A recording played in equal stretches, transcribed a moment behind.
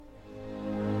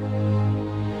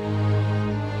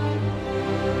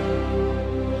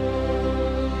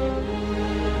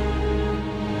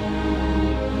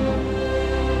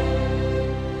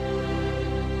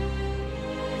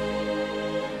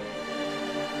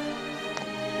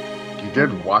You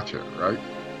did watch it, right?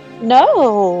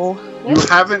 No. You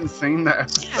haven't seen that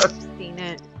episode? I've seen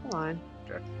it. Come on.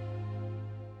 Okay.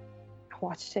 I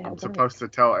watched it. I'm supposed to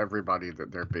tell everybody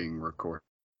that they're being recorded.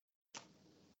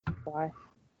 Why?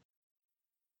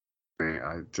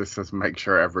 I just to make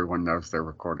sure everyone knows they're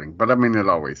recording. But I mean, it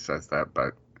always says that,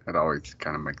 but it always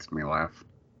kind of makes me laugh.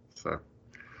 So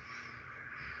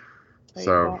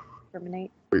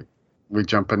we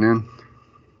jumping in?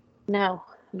 No,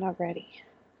 I'm not ready.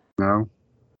 No?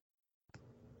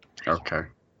 Okay.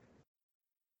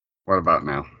 What about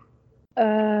now?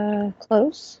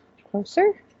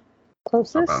 Closer?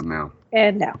 Closest? How about now?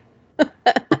 And now.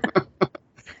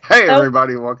 Hey,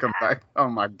 everybody, welcome back. Oh,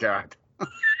 my God.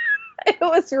 It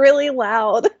was really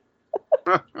loud.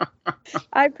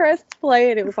 I pressed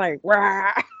play and it was like,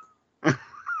 rah.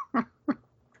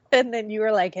 And then you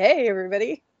were like, hey,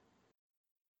 everybody.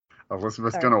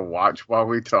 Elizabeth's going to watch while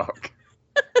we talk.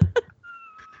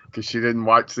 Because she didn't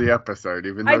watch the episode,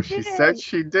 even though she said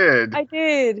she did. I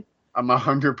did. I'm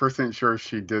 100% sure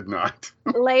she did not.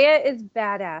 Leia is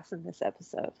badass in this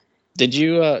episode. Did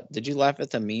you laugh at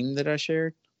the meme that I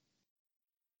shared?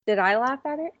 Did I laugh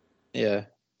at it? Yeah.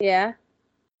 Yeah.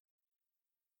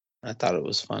 I thought it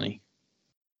was funny.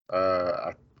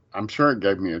 I'm sure it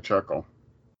gave me a chuckle.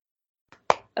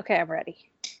 Okay, I'm ready.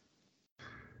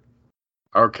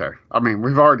 Okay. I mean,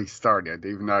 we've already started,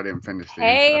 even though I didn't finish the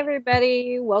Hey, intro.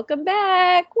 everybody. Welcome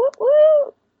back. Woo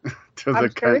woo. I'm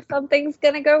sure something's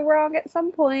going to go wrong at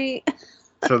some point.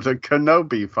 To the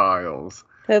Kenobi files.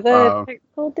 To the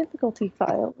technical difficulty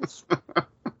files.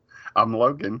 I'm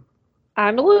Logan.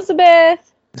 I'm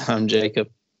Elizabeth. I'm Jacob.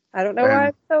 I don't know why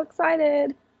I'm so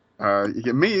excited.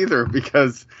 Me either,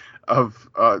 because of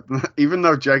even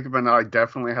though Jacob and I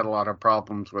definitely had a lot of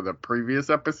problems with a previous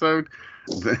episode,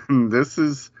 this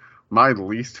is my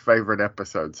least favorite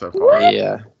episode so far.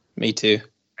 Yeah, me too.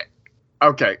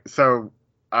 Okay, so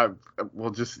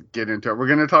we'll just get into it. We're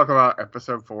going to talk about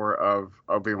episode 4 of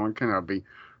Obi-Wan Kenobi.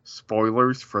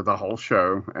 Spoilers for the whole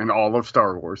show and all of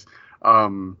Star Wars.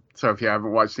 So if you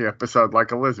haven't watched the episode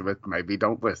like Elizabeth, maybe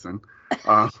don't listen.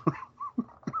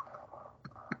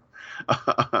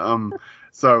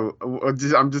 So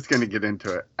I'm just going to get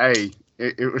into it.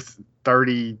 It was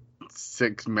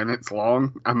 36 minutes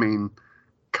long. I mean,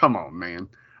 come on, man.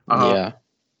 Yeah.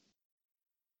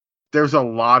 There's a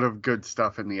lot of good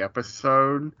stuff in the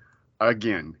episode.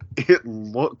 Again, it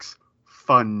looks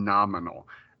phenomenal.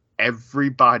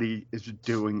 Everybody is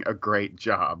doing a great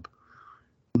job.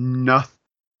 Nothing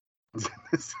in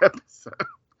this episode.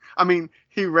 I mean,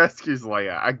 he rescues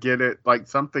Leia. I get it. Like,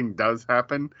 something does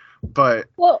happen. But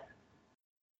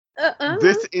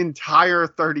this entire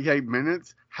 38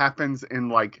 minutes happens in,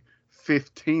 like,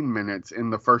 15 minutes in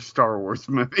the first Star Wars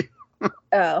movie.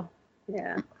 Oh,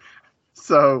 yeah.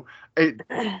 So,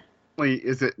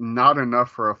 is it not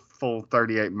enough for a full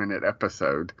 38-minute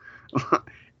episode?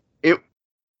 It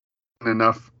wasn't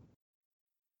enough.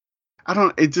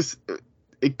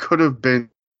 It could have been,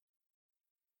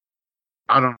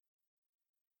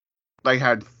 they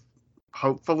had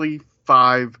hopefully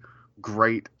 5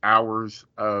 great hours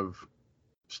of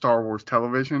Star Wars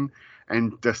television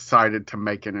and decided to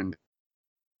make it into.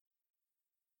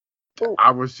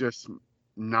 I was just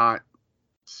not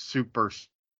super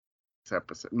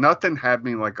episode. Nothing had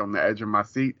me like on the edge of my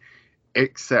seat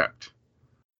except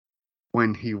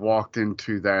when he walked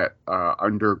into that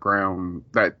underground,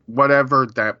 that whatever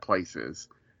that place is,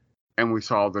 and we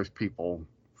saw those people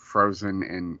frozen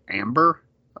in amber.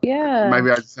 Yeah.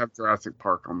 Maybe I just have Jurassic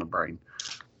Park on the brain,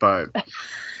 but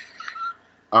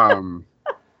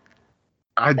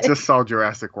I just saw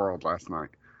Jurassic World last night.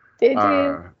 Did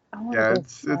you? Yeah,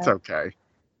 it's okay.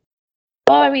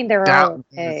 Well, I mean, they're all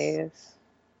okay.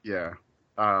 Yeah.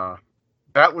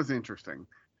 That was interesting.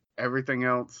 Everything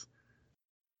else,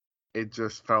 it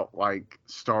just felt like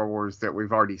Star Wars that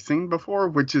we've already seen before,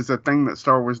 which is a thing that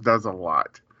Star Wars does a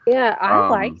lot. Yeah, I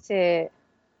liked it.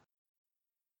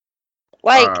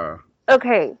 Like,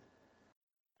 okay.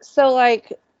 So,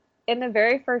 like, in the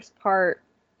very first part,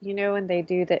 you know, when they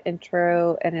do the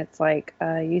intro and it's like,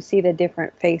 you see the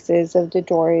different faces of the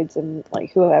droids and,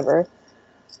 like, whoever.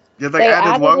 Yeah, they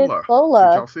added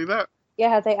Lola. Did y'all see that?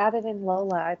 Yeah, they added in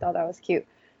Lola. I thought that was cute.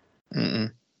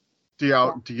 Mm-mm.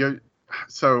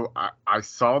 So I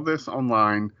saw this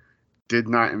online, did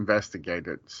not investigate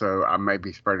it, so I may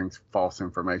be spreading false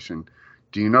information.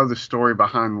 Do you know the story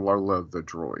behind Lola the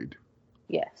droid?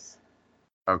 Yes.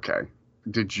 Okay.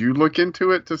 Did you look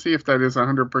into it to see if that is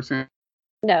 100%?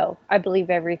 No, I believe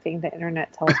everything the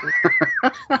internet tells me.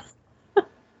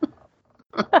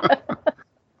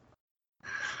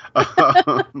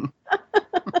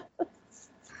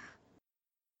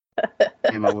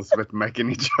 and Elizabeth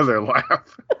making each other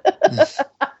laugh.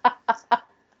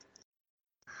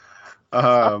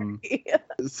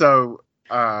 So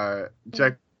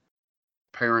Jake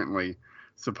apparently,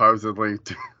 supposedly,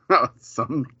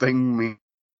 something me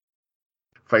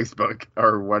Facebook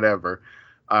or whatever.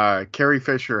 Carrie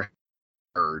Fisher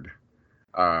heard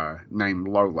named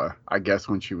Lola, I guess,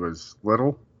 when she was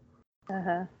little.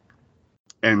 Uh-huh.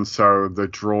 And so the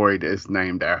droid is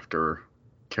named after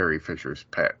Carrie Fisher's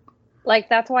pet. Like,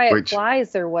 that's why it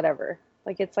flies or whatever.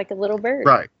 Like, it's like a little bird.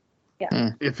 Right.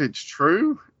 Yeah. If it's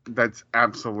true, that's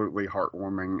absolutely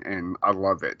heartwarming, and I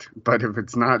love it. But if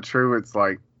it's not true, it's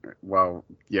like, well,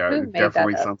 yeah, Who it made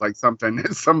definitely that up? sounds like something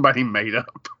that somebody made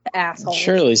up. Asshole.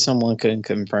 Surely someone could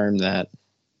confirm that.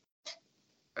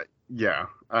 Yeah.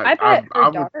 I bet her I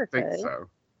would daughter think could. so.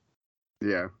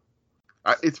 Yeah.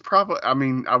 It's probably, I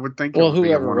mean, I would think Well, it would be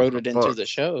whoever one wrote of it the into books. the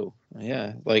show.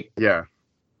 Yeah. Like, Yeah.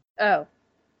 Oh.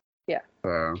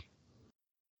 So,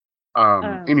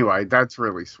 anyway, that's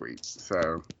really sweet.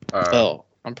 So, well,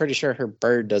 I'm pretty sure her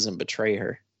bird doesn't betray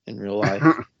her in real life.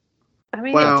 I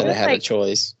mean, Well- Not it that I just, had a like,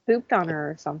 choice. pooped on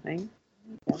her or something.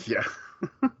 yeah.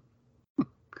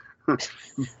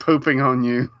 Pooping on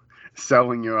you,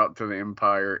 selling you out to the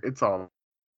Empire. It's all.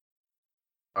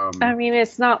 I mean,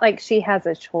 it's not like she has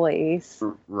a choice.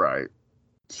 Right.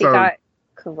 She got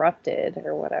corrupted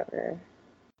or whatever.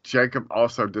 Jacob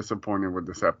also disappointed with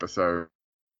this episode.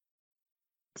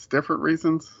 It's different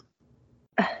reasons.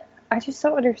 I just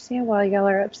don't understand why y'all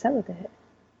are upset with it.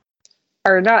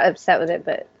 Or not upset with it,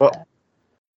 but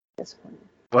disappointed.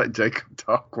 Let Jacob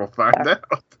talk. We'll find out.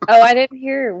 Oh, I didn't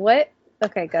hear. What?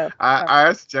 Okay, go. I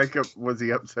asked Jacob, was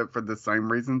he upset for the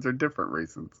same reasons or different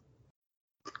reasons?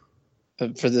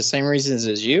 For the same reasons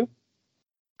as you?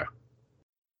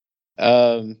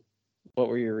 What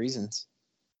were your reasons?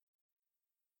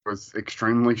 It was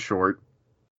extremely short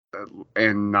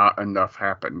and not enough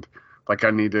happened. Like,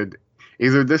 either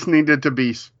this needed to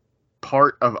be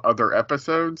part of other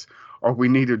episodes, or we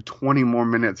needed 20 more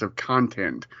minutes of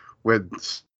content with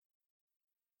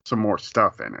some more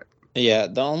stuff in it. Yeah,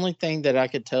 the only thing that I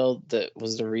could tell that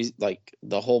was the reason, like,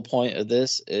 the whole point of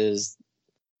this is,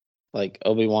 like,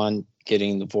 Obi-Wan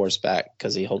getting the Force back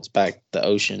because he holds back the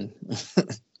ocean.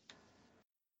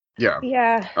 Yeah.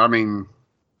 Yeah. I mean...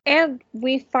 And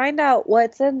we find out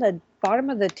what's in the bottom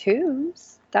of the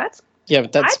tombs. That's... Yeah,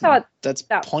 but that's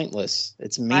that, pointless.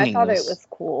 It's meaningless. I thought it was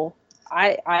cool.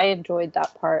 I enjoyed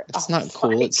that part. It's not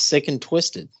cool. Like, it's sick and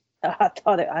twisted.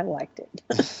 I liked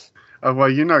it. well,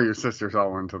 you know your sister's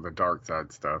all into the dark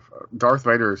side stuff. Darth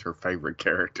Vader is her favorite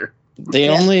character. The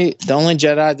only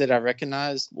Jedi that I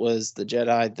recognized was the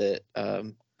Jedi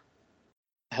that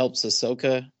helps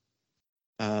Ahsoka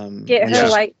get her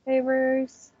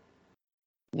lightsabers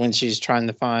when she's trying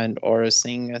to find Aura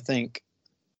Singh, I think.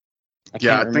 I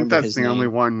think that's the only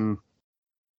one.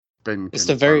 It's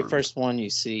the very first one you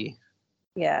see.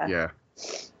 Yeah. Yeah.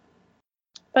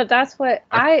 But that's what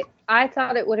I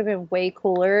thought it would have been way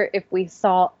cooler if we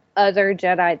saw other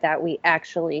Jedi that we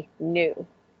actually knew.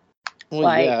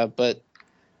 Well, yeah, but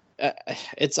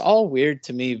it's all weird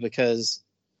to me because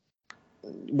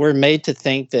we're made to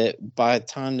think that by the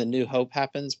time the New Hope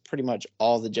happens, pretty much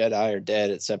all the Jedi are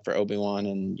dead except for Obi-Wan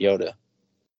and Yoda,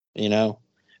 you know?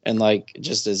 And like,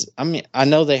 I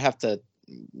know they have to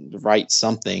write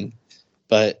something,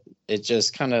 but it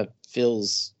just kind of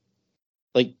feels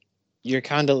like you're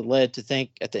kind of led to think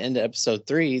at the end of episode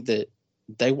 3 that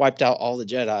they wiped out all the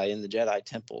Jedi in the Jedi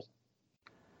Temple.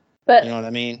 But you know what I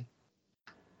mean?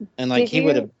 And like he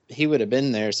would have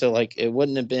been there, so like it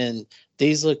wouldn't have been.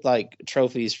 These look like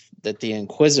trophies that the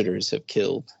Inquisitors have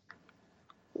killed.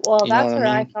 Well, that's where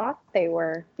I thought they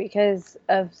were because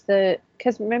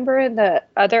remember in the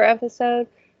other episode,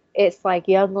 it's like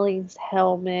younglings'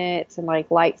 helmets and like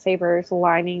lightsabers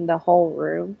lining the whole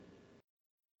room.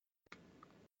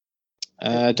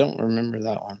 I don't remember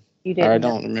that one. You didn't? I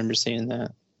don't remember seeing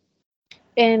that.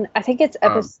 And I think it's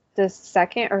the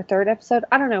second or third episode.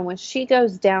 I don't know, when she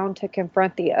goes down to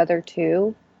confront the other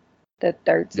two, the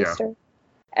third sister,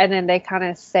 and then they kind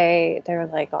of say they're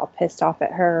like all pissed off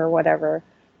at her or whatever,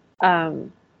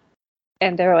 and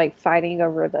they're like fighting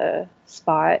over the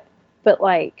spot. But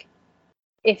like,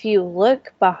 if you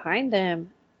look behind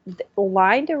them,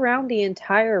 lined around the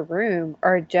entire room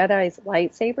are Jedi's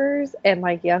lightsabers and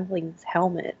like younglings'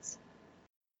 helmets.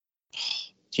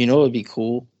 Do you know what would be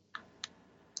cool?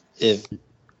 If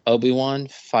Obi-Wan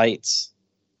fights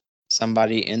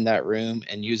somebody in that room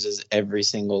and uses every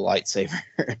single lightsaber.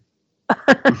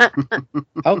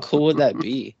 How cool would that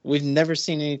be? We've never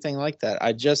seen anything like that.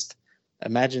 I just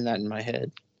imagine that in my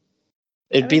head.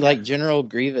 It'd be like General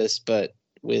Grievous, but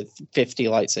with 50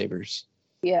 lightsabers.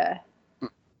 Yeah.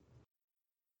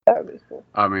 That would be cool.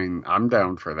 I mean, I'm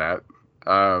down for that.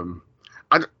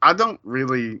 I don't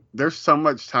really. There's so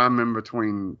much time in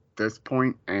between this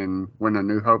point and when A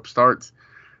New Hope starts.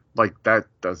 Like that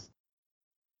does.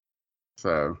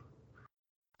 So.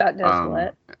 That does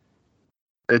what?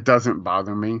 It doesn't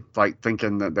bother me, like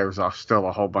thinking that there's still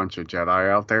a whole bunch of Jedi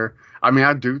out there. I mean,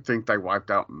 I do think they wiped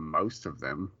out most of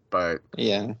them, but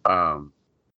yeah,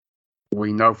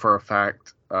 we know for a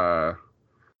fact.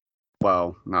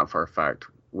 Well, not for a fact.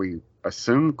 We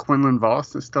assume Quinlan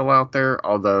Voss is still out there,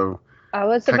 although I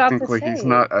was about to technically say he's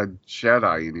not a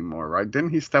Jedi anymore, right? Didn't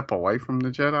he step away from the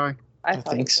Jedi? I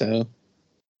think so.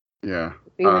 Yeah.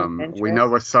 We know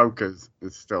Ahsoka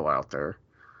is still out there.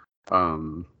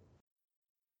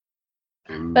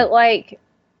 But like,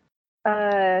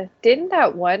 didn't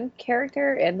that one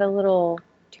character in the little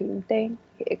tomb thing?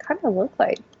 It kind of looked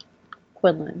like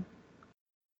Quinlan.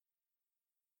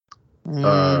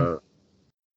 And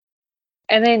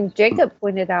then Jacob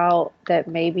pointed out that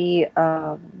maybe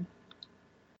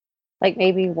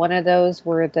one of those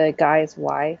were the guy's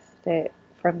wife that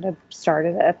from the start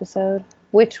of the episode,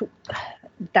 which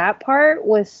that part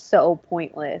was so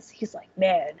pointless. He's like,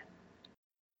 man,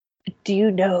 do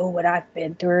you know what I've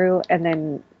been through? And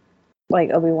then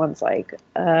like Obi-Wan's like,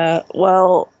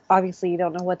 well, obviously you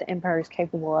don't know what the Empire is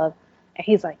capable of. And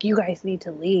he's like, you guys need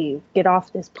to leave, get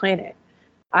off this planet.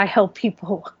 I help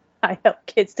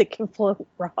kids that can float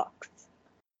rocks.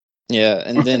 Yeah,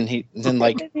 and then then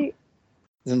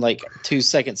like 2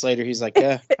 seconds later he's like,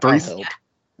 yeah, I'll help.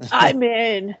 I'm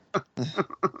in.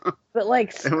 But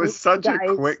like, it was such a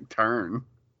quick turn.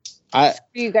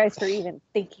 You guys for even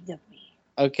thinking of me.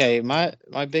 Okay, my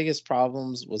biggest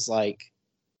problems was like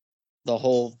the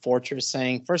whole fortress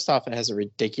thing. First off, it has a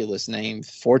ridiculous name,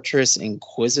 Fortress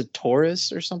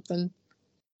Inquisitoris or something.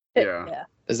 Yeah.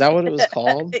 Is that what it was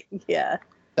called? Yeah.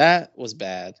 That was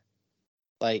bad.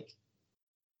 Like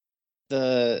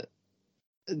her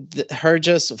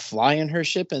just flying her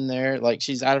ship in there, like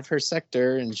she's out of her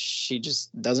sector and she just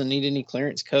doesn't need any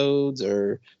clearance codes,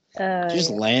 or she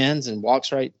just lands and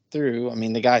walks right through. I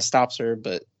mean, the guy stops her,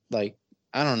 but like,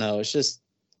 I don't know. It's just,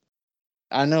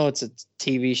 I know it's a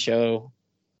TV show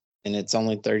and it's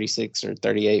only 36 or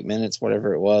 38 minutes,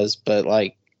 whatever it was, but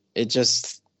like, it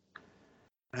just,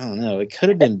 I don't know. It could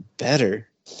have been better.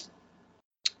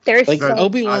 There's like so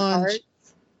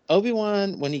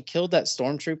Obi-Wan, when he killed that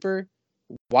stormtrooper,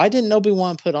 why didn't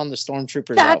Obi-Wan put on the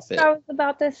stormtrooper's outfit? That's what I was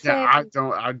about to say. Yeah,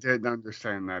 I didn't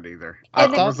understand that either. I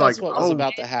thought that's what was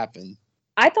about to happen.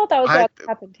 I thought that was about to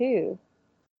happen too.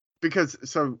 Because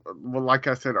like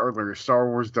I said earlier, Star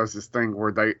Wars does this thing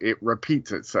where it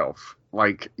repeats itself.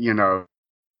 Like, you know,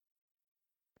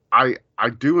 I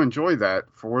do enjoy that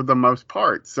for the most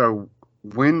part. So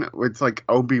when it's like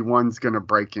Obi-Wan's gonna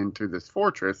break into this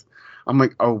fortress, I'm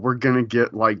like, oh, we're gonna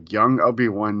get like young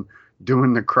Obi-Wan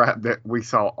doing the crap that we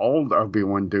saw old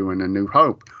Obi-Wan do in A New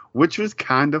Hope, which was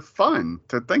kind of fun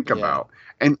to think about.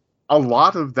 And a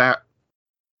lot of that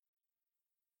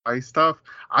stuff,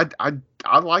 I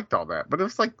liked all that, but it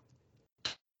was like,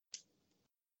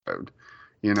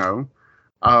 you know,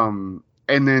 and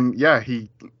then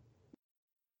he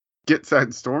gets that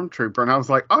stormtrooper, and I was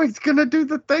like, oh, he's gonna do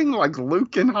the thing like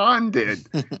Luke and Han did,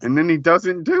 and then he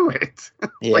doesn't do it.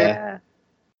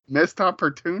 Missed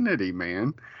opportunity,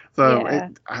 man. So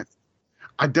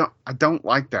I don't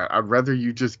like that. I'd rather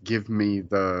you just give me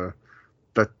the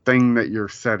thing that you're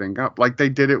setting up, like they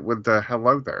did it with the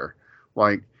hello there.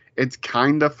 Like, it's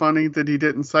kind of funny that he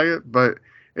didn't say it, but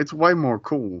it's way more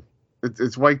cool.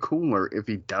 It's way cooler if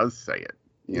he does say it,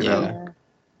 you know?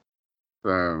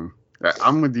 So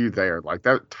I'm with you there. Like,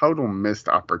 that total missed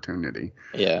opportunity.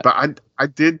 Yeah. But I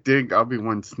did dig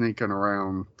Obi-Wan sneaking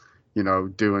around, you know,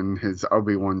 doing his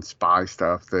Obi-Wan spy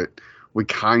stuff that we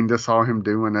kind of saw him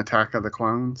do in Attack of the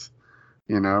Clones.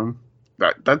 You know,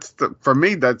 for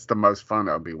me, that's the most fun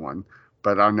Obi-Wan.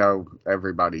 But I know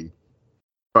everybody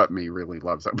but me really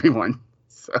loves Obi-Wan.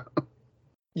 So.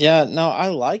 Yeah, no, I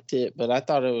liked it, but I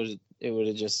thought it would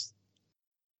have just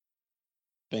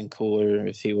been cooler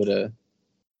if he would have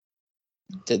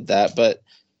did that. But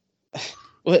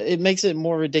it makes it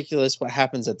more ridiculous what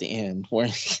happens at the end, where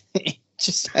he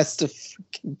just has the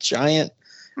freaking giant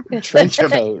trench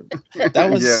coat.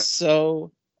 That was so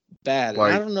bad.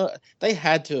 Like, I don't know. They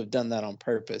had to have done that on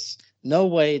purpose. No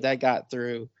way that got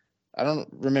through. I don't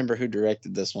remember who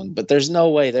directed this one, but there's no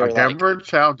way they were Deborah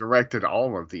Chow directed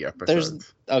all of the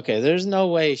episodes. There's no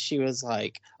way she was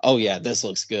like, oh yeah, this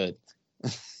looks good.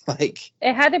 Like,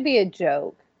 it had to be a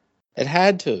joke. It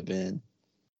had to have been.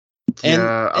 And,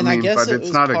 I mean, I guess but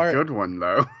it's not a good one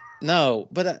though. No,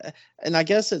 but and I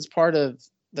guess it's part of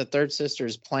the third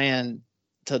sister's plan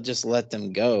to just let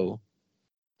them go.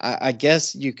 I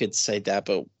guess you could say that,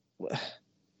 but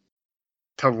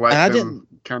to let them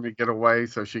kind of get away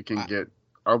so she can get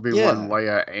Obi-Wan,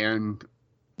 Leia, and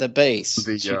the base.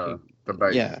 The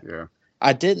base. Yeah.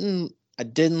 I didn't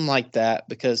like that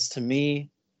because to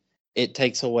me, it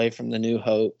takes away from the New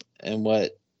Hope and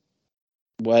what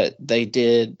they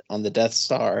did on the Death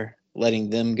Star, letting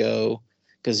them go.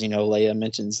 Because Leia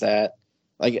mentions that,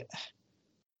 like,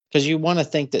 because you want to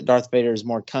think that Darth Vader is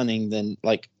more cunning than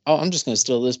like, oh, I'm just going to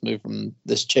steal this move from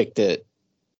this chick that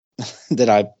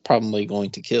I'm probably going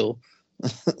to kill.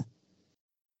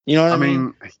 You know what I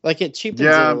mean? Like it cheapens it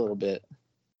a little bit.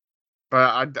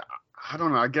 But I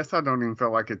don't know. I guess I don't even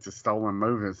feel like it's a stolen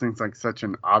move. It seems like such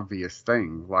an obvious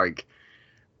thing. Like,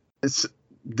 it's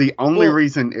the only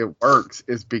reason it works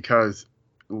is because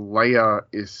Leia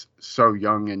is so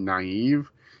young and naive.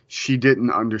 She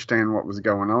didn't understand what was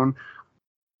going on.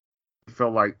 I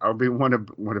feel like Obi-Wan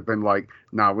would have been like,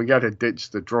 nah, we got to ditch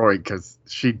the droid because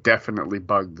she definitely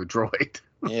bugged the droid.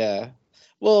 Yeah.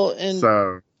 Well, and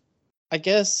so I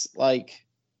guess, like,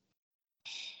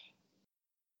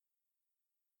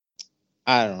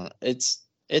 I don't know.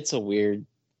 It's a weird,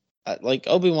 like,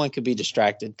 Obi-Wan could be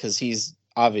distracted because he's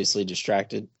obviously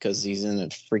distracted because he's in a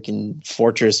freaking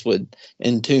fortress with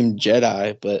entombed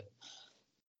Jedi, but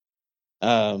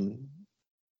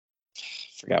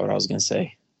forgot what I was going to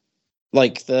say.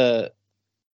 Like, the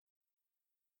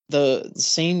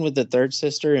scene with the third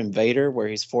sister and Vader where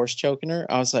he's force choking her,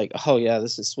 I was like, oh yeah,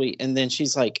 this is sweet. And then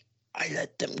she's like, I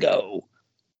let them go.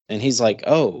 And he's like,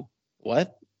 oh,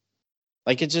 what?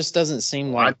 Like, it just doesn't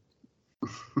seem like.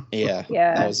 Yeah.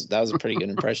 Yeah. That was a pretty good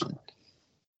impression.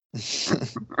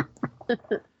 That's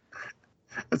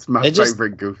my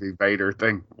favorite goofy Vader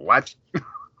thing. What?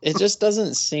 It just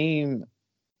doesn't seem,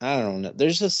 I don't know.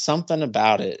 There's just something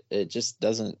about it. It just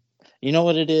doesn't. You know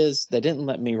what it is? They didn't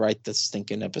let me write this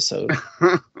stinking episode.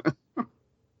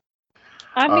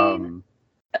 I mean,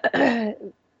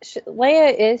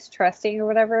 Leia is trusting or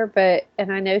whatever,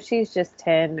 and I know she's just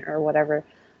 10 or whatever,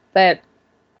 but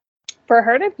for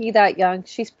her to be that young,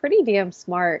 she's pretty damn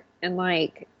smart. And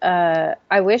like,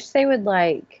 I wish they would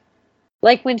like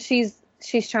when she's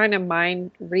trying to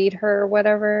mind read her or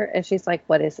whatever, and she's like,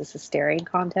 what is this, a staring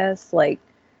contest? Like,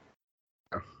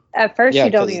 at first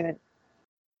you don't even.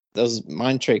 Those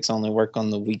mind tricks only work on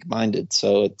the weak-minded,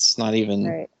 so it's not even.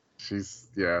 Right. She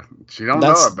don't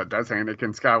know it, but that's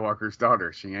Anakin Skywalker's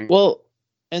daughter. She ain't. Well,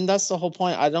 and that's the whole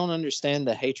point. I don't understand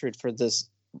the hatred for this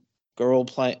girl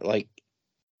like,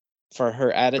 for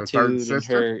her attitude and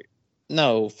her.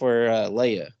 No, for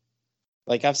Leia.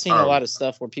 Like, I've seen a lot of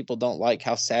stuff where people don't like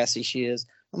how sassy she is.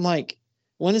 I'm like,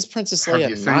 when is Princess Leia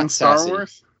not Star sassy?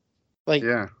 Wars? Like,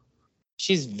 yeah,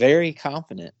 she's very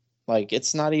confident. Like,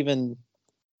 it's not even.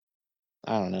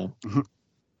 I don't know.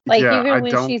 Like, even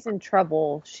when she's in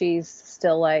trouble, she's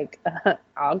still like,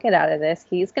 I'll get out of this.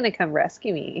 He's going to come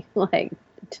rescue me. Like,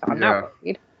 I'm not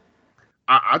worried.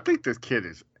 I think this kid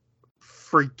is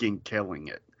freaking killing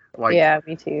it. Like, yeah,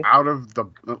 me too. Out of the,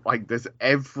 like, this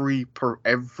every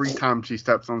time she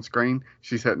steps on screen,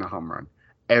 she's hitting a home run.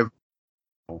 Every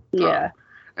time. Yeah.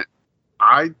 And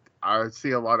I see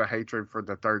a lot of hatred for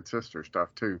the third sister stuff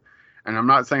too. And I'm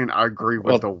not saying I agree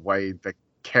with the way the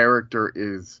character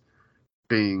is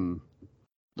being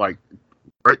like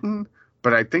written,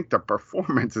 but I think the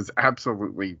performance is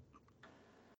absolutely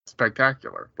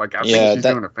spectacular. Like, I think she's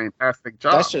doing a fantastic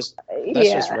job. That's just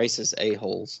racist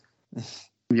a-holes.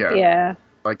 Yeah.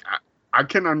 Like, I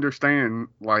can understand,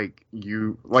 like,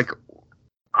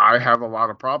 I have a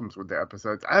lot of problems with the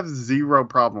episodes. I have zero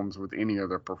problems with any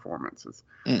other performances.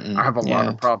 I have a lot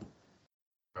of problems.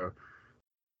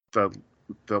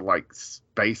 The like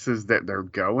spaces that they're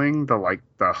going,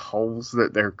 the holes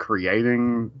that they're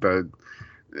creating,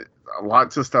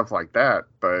 lots of stuff like that.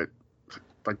 But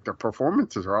like, the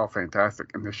performances are all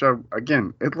fantastic, and the show,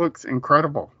 again, it looks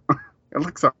incredible. It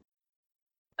looks.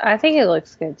 I think it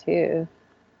looks good too.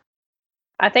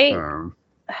 I think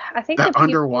that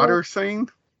underwater scene.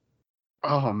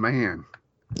 Oh man.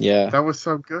 Yeah. That was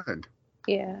so good.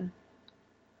 Yeah.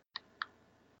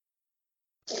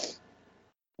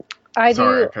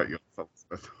 Sorry, I cut you off,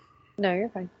 Elizabeth. No, you're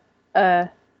fine.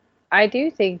 I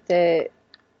do think that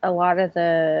a lot of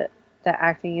the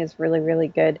acting is really, really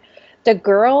good. The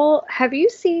girl, have you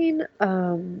seen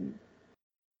the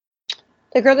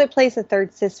girl that plays the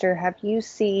third sister? Have you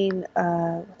seen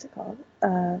what's it called?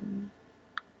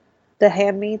 The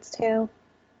Handmaid's Tale?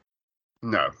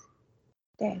 No.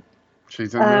 Dang.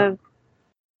 She's in there?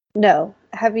 No.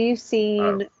 Have you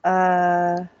seen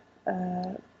the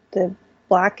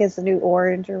black is the new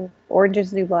orange, or orange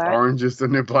is the new black. Orange is the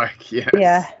new black. Yes.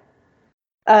 Yeah.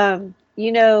 The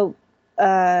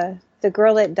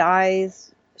girl that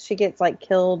dies, she gets like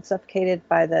killed, suffocated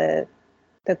by the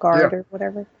guard or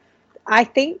whatever. I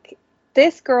think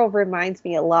this girl reminds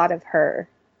me a lot of her,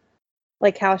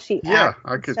 like how she acts.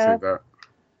 I could see that.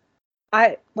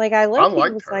 I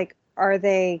was like, are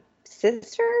they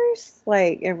sisters,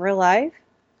 like in real life?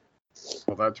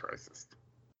 Well, that's racist.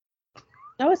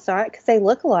 No, it's not, because they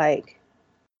look alike.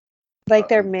 Like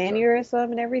their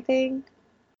mannerism and everything.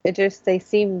 They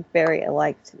seem very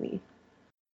alike to me.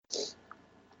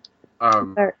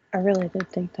 I really did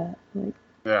think that. Like,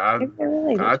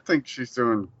 I think she's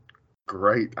doing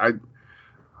great. I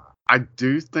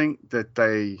do think that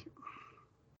they,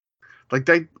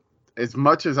 as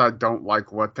much as I don't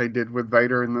like what they did with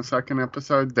Vader in the second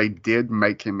episode, they did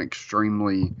make him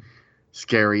extremely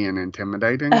scary and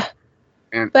intimidating.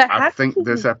 And I think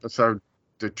this episode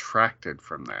detracted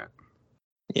from that.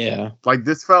 Yeah. Like,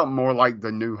 this felt more like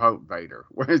the New Hope Vader,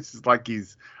 where it's like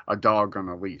he's a dog on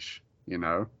a leash, you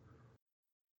know?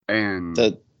 And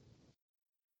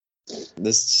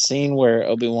this scene where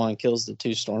Obi-Wan kills the 2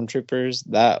 stormtroopers,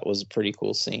 that was a pretty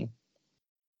cool scene.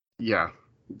 Yeah.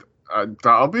 The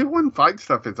Obi-Wan fight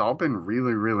stuff has all been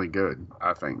really, really good,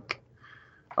 I think.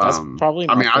 That's probably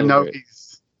my favorite. I know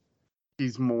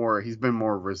he's been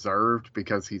more reserved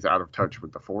because he's out of touch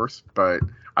with the Force, but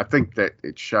I think that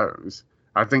it shows.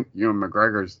 I think Ewan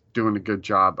McGregor's doing a good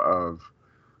job of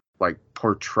like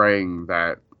portraying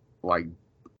that like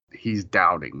he's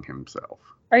doubting himself.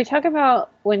 Are you talking about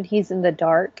when he's in the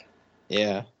dark?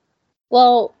 Yeah.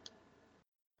 Well,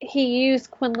 he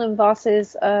used Quinlan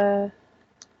Voss's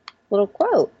little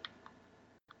quote.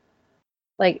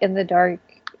 Like, in the dark,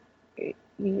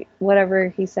 whatever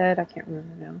he said, I can't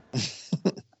remember now.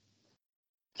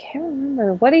 Can't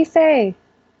remember. What did he say?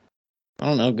 I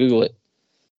don't know. Google it.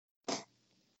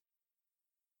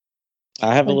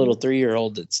 I have a little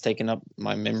 3-year-old that's taken up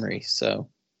my memory, so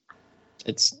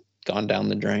it's gone down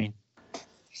the drain.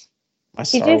 My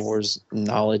Star Wars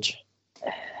knowledge.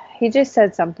 He just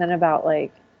said something about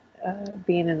like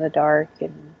being in the dark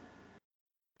and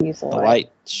use the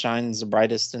light shines the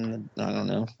brightest in the. I don't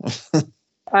know.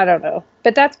 I don't know,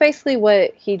 but that's basically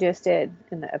what he just did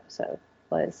in the episode.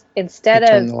 Was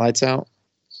turn the lights out.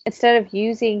 Instead of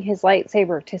using his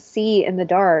lightsaber to see in the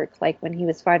dark, like when he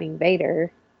was fighting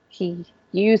Vader, he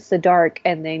used the dark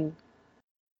and then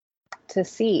to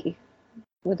see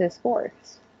with his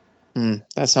Force.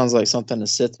 That sounds like something a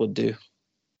Sith would do.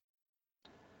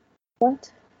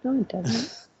 What? No, it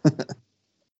doesn't.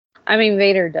 I mean,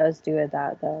 Vader does do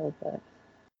that though, but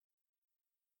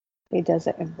he does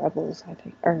it in Rebels, I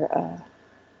think, or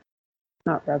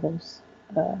not Rebels.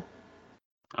 I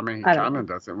mean, he kind of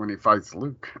does it when he fights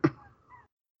Luke.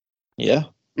 Yeah.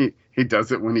 He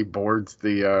does it when he boards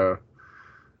the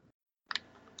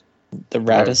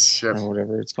Raddus or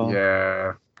whatever it's called.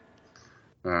 Yeah.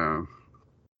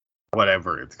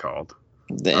 Whatever it's called.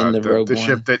 The end of Rogue the One.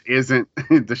 ship that isn't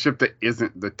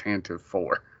the Tantive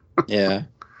 4. Yeah.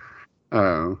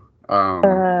 I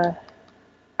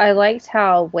liked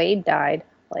how Wade died.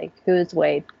 Like, who is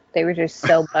Wade? They were just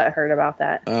so butthurt about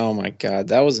that. Oh my god,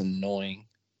 that was annoying.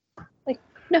 Like,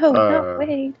 no, not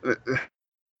Wade.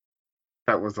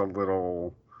 That was a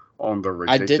little on the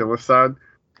ridiculous side.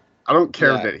 I don't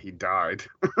care that he died.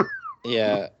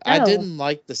 Yeah, No. I didn't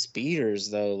like the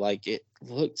speeders though. Like, it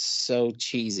looked so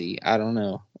cheesy. I don't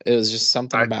know. It was just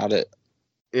something about it.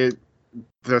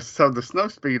 The snow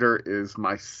speeder is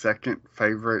my second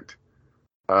favorite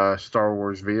Star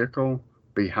Wars vehicle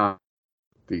behind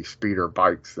the speeder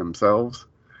bikes themselves.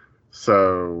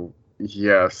 So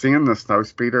yeah, seeing the snow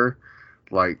speeder,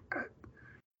 like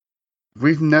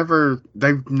they've never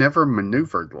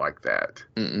maneuvered like that.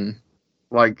 Mm-mm.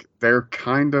 Like they're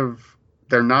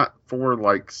not for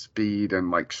like speed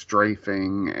and like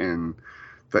strafing, and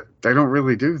that they don't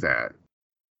really do that.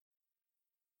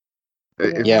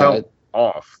 It felt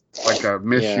off, like a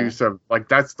misuse of, like,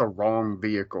 that's the wrong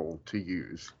vehicle to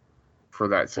use for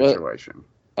that situation.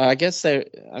 Well, I guess we're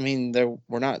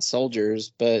not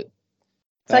soldiers, but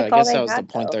I guess that was the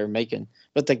point they were making.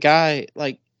 But the guy,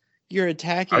 like, you're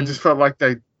attacking. I just felt like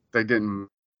they didn't.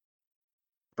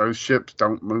 Those ships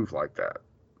don't move like that.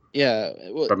 Yeah,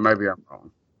 well, but maybe I'm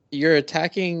wrong. You're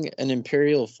attacking an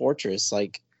Imperial fortress,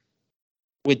 like,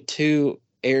 with 2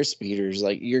 air speeders.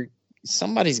 Like,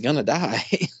 somebody's gonna die.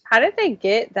 How did they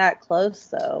get that close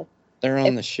though? They're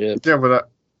on the ship. Yeah, but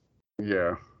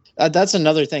that's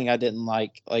another thing I didn't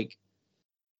like. Like,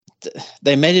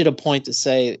 they made it a point to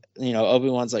say,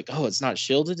 Obi-Wan's like, oh, it's not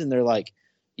shielded, and they're like,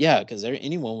 yeah, because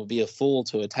anyone would be a fool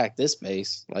to attack this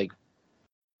base. Like,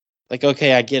 like,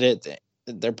 okay, I get it.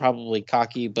 They're probably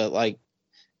cocky, but like,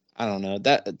 I don't know.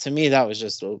 That to me, that was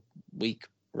just a weak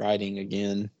writing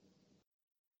again.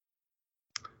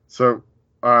 So,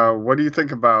 what do you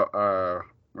think about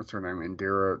what's her name?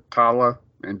 Indira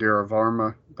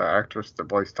Varma, the actress that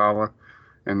plays Tala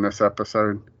in this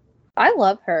episode? I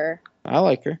love her. I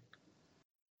like her.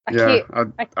 I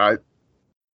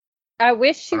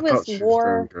wish she I thought was she was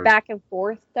more doing good. back and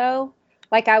forth though.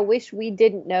 Like I wish we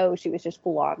didn't know she was just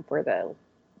full on for the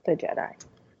Jedi.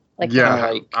 Like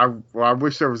yeah, I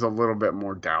wish there was a little bit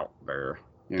more doubt there.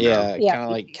 Yeah, kind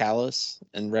of like Callus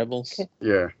and Rebels.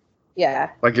 Yeah. Yeah.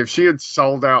 Like if she had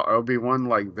sold out Obi-Wan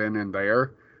like then and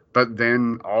there, but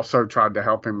then also tried to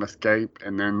help him escape,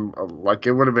 and then like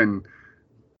it would have been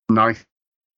nice,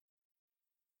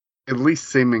 at least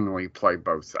seemingly play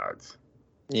both sides.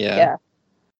 Yeah.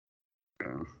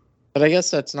 But I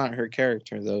guess that's not her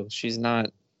character though. She's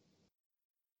not.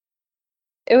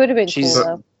 It would have been cool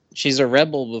though. She's a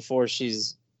rebel before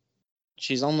she's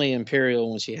only Imperial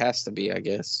when she has to be, I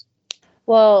guess.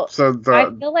 Well,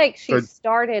 I feel like she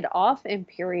started off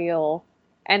Imperial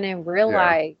and then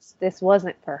realized this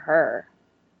wasn't for her.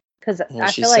 Because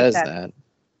I feel like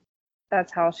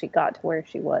that's how she got to where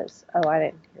she was. Oh, I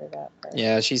didn't hear that part.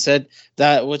 Yeah, she said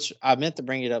that, which I meant to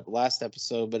bring it up last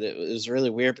episode, but it was really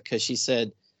weird because she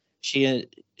said she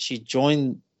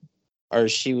joined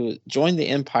the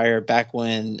Empire back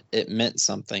when it meant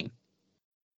something.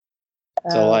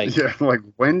 So like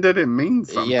when did it mean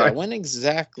something? Yeah, when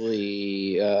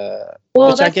exactly?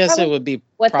 Which I guess it would be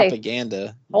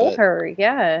propaganda. Told her,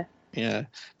 yeah. Yeah,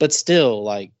 but still,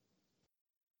 like,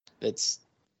 it's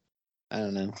I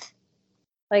don't know.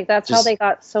 Like that's how they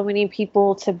got so many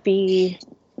people to be.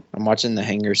 I'm watching the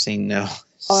hangar scene now.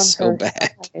 So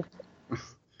bad.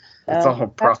 It's all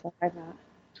prop.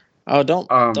 Oh, don't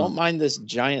mind this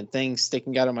giant thing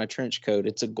sticking out of my trench coat.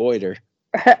 It's a goiter.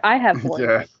 I have one.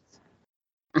 Yeah.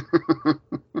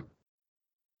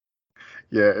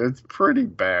 Yeah, it's pretty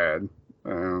bad.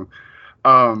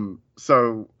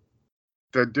 So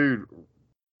the dude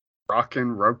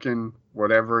Roken,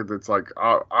 whatever, that's like,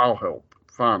 I'll help.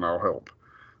 Fine, I'll help.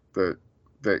 That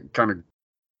kind of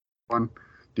one.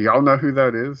 Do y'all know who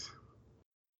that is?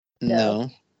 No.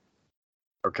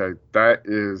 Okay,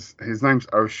 his name's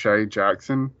O'Shea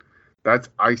Jackson. That's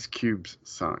Ice Cube's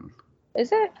son.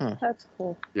 Is it? Huh. That's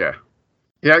cool. Yeah.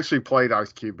 He actually played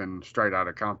Ice Cube in Straight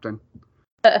Outta Compton.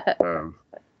 Doesn't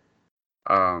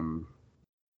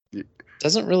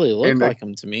really look like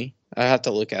him to me. I have to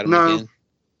look at him again.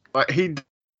 But he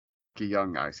a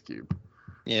young Ice Cube.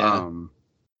 Yeah.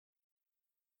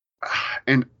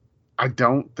 And I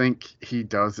don't think he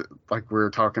does it like we were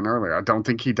talking earlier. I don't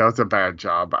think he does a bad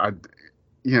job.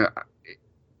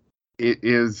 It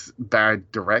is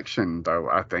bad direction, though,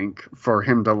 I think, for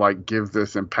him to, like, give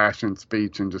this impassioned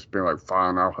speech and just be like,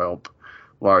 fine, I'll help.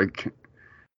 Like,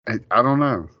 I don't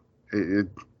know.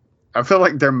 I feel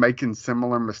like they're making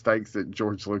similar mistakes that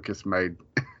George Lucas made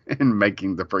in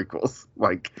making the prequels.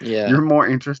 Like, you're more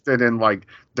interested in, like,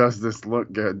 does this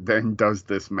look good than does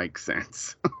this make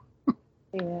sense?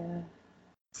 Yeah.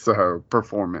 So,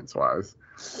 performance-wise.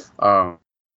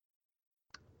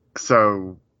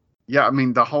 Yeah, I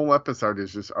mean, the whole episode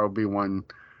is just Obi-Wan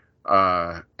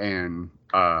and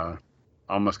I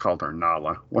almost called her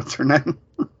Nala. What's her name?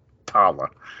 Tala.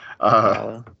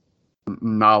 Tala.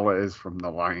 Nala is from The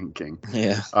Lion King.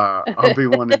 Yeah.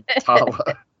 Obi-Wan and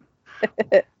Tala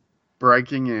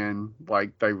breaking in,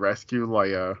 like, they rescue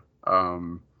Leia.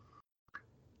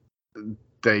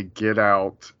 They get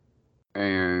out,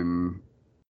 and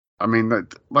I mean,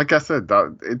 like I said,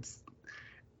 it's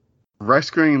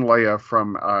rescuing Leia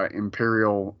from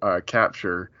Imperial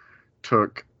capture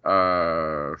took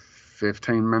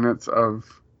 15 minutes of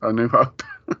A New Hope,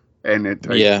 and it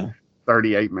takes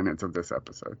 38 minutes of this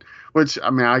episode. Which,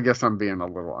 I mean, I guess I'm being a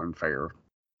little unfair.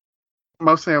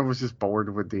 Mostly I was just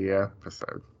bored with the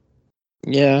episode.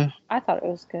 Yeah. I thought it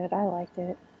was good. I liked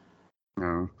it.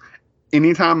 No.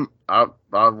 Anytime, I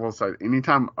will say,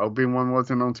 anytime Obi-Wan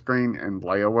wasn't on screen and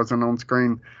Leia wasn't on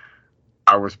screen,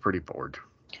 I was pretty bored.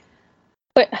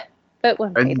 But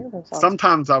when Vader was on,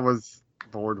 sometimes I was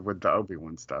bored with the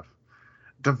Obi-Wan stuff.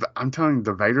 I'm telling you,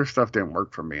 the Vader stuff didn't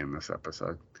work for me in this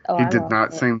episode. He did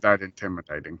not seem that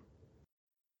intimidating.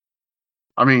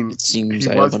 I mean, it seems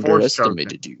I have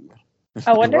underestimated you.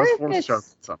 I wonder if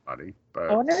it's somebody.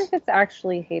 But I wonder if it's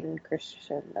actually Hayden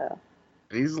Christensen though.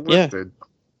 He's listed.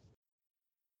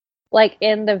 Like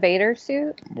in the Vader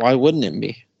suit. Why wouldn't it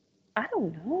be? I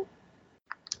don't know.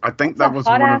 I think that was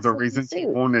one of the reasons he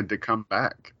wanted to come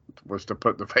back, was to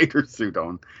put the Vader suit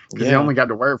on. Because he only got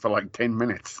to wear it for like 10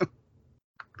 minutes.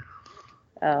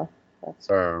 Oh.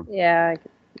 So yeah.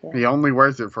 He only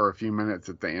wears it for a few minutes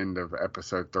at the end of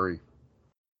episode 3.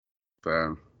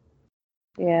 So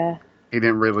yeah. he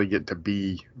didn't really get to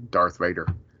be Darth Vader.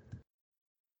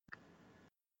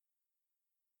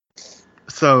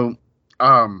 So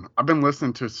I've been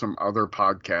listening to some other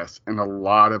podcasts, and a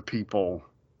lot of people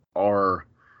are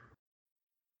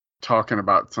talking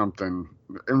about something,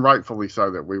 and rightfully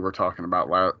so, that we were talking about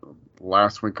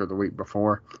last week or the week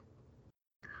before.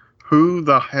 Who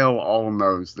the hell all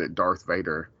knows that Darth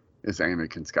Vader is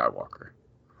Anakin Skywalker?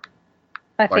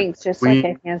 I think it's just like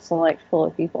a hand select full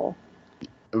of people.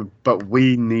 But I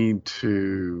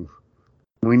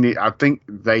think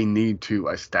they need to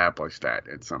establish that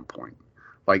at some point.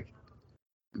 Like,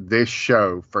 this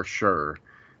show for sure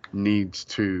needs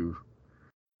to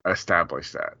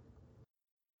establish that.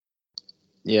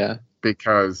 Yeah.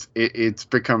 Because it's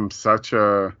become such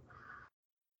a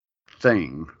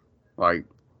thing. Like,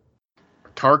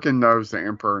 Tarkin knows, the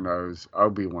Emperor knows,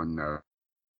 Obi-Wan knows.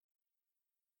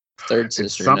 Third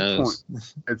sister knows.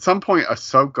 At some point,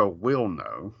 Ahsoka will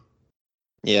know.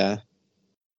 Yeah.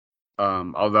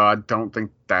 Although I don't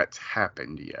think that's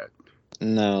happened yet.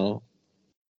 No.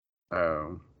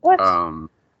 What?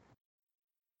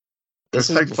 This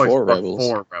is before Rebels.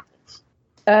 Before Rebels.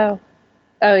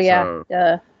 Oh yeah.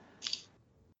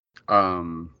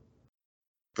 So,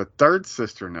 the third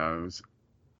sister knows.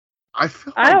 I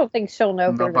don't think she'll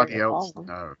know. Nobody else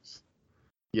knows.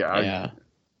 Yeah. Yeah.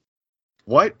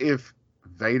 What if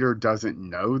Vader doesn't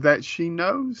know that she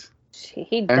knows?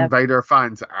 And Vader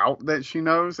finds out that she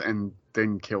knows and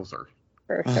then kills her.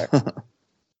 For sure.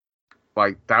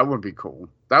 Like, that would be cool.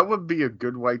 That would be a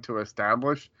good way to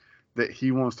establish that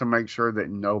he wants to make sure that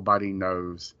nobody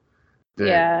knows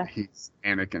that he's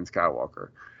Anakin Skywalker.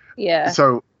 Yeah.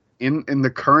 So in the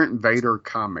current Vader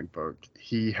comic book,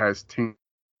 he has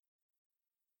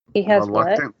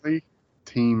reluctantly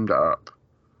teamed up,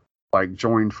 like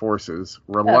joined forces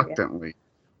reluctantly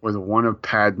with one of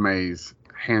Padme's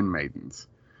handmaidens,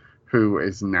 who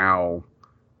is now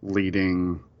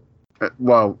leading.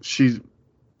 Well, she's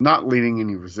not leading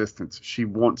any resistance. She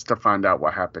wants to find out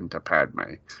what happened to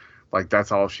Padme. Like,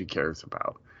 that's all she cares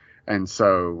about. And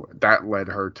so that led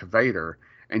her to Vader.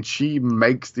 And she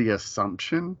makes the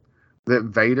assumption that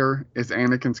Vader is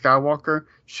Anakin Skywalker.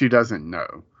 She doesn't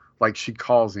know. Like, she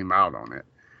calls him out on it.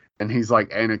 And he's like,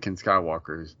 Anakin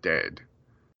Skywalker is dead.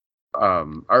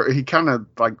 Or he kind of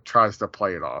like tries to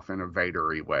play it off in a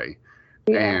Vader-y way.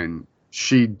 Yeah. And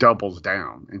she doubles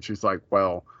down. And she's like,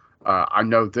 well, I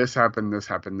know this happened, this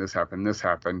happened, this happened, this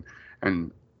happened.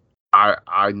 And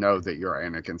I know that you're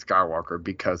Anakin Skywalker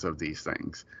because of these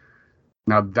things.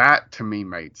 Now, that to me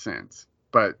made sense.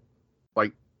 But,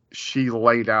 like, she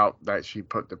laid out that she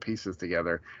put the pieces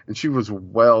together, and she was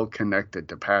well connected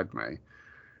to Padme.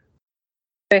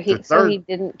 So he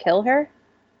didn't kill her?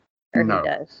 Or no, he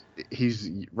does?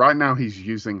 Right now he's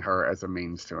using her as a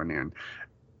means to an end.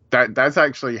 That's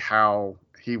actually how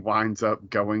he winds up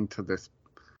going to this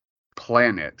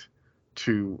planet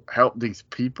to help these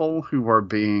people who are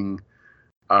being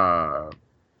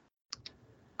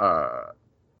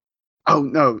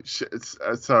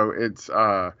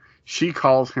she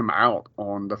calls him out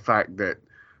on the fact that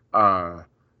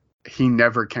he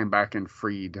never came back and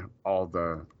freed all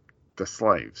the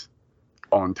slaves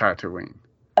on Tatooine.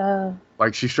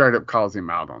 Like, she straight up calls him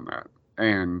out on that.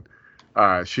 And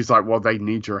she's like, well, they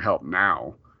need your help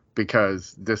now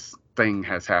because this thing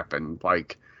has happened.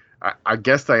 Like, I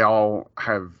guess they all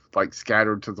have, like,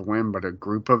 scattered to the wind, but a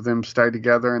group of them stay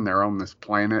together, and they're on this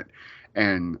planet.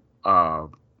 And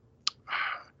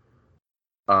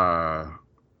the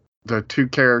two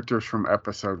characters from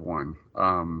episode 1,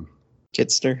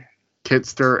 Kitster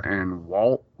and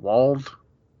Wald,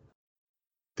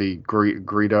 the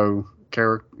Greedo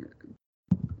character,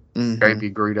 baby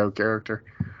Greedo character,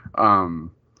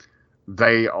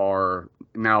 they are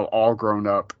now all grown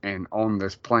up and on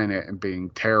this planet and being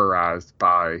terrorized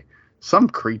by some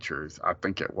creatures, I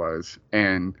think it was.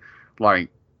 And, like,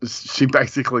 she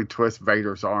basically twists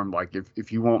Vader's arm, like,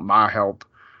 if you want my help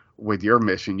with your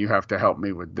mission, you have to help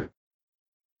me with this.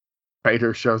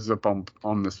 Vader shows up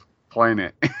on this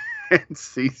planet and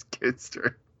sees Kitster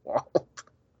and Walt.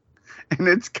 And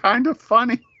it's kind of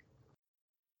funny.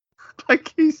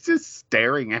 Like, he's just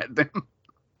staring at them.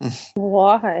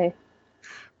 Why?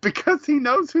 Because he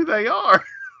knows who they are.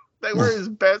 They were his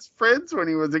best friends when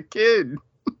he was a kid.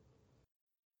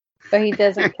 But he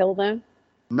doesn't kill them?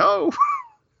 No.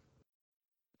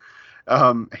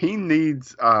 He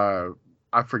needs, I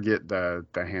forget the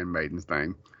handmaiden's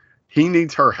name. He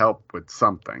needs her help with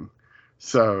something.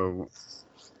 So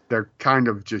they're kind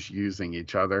of just using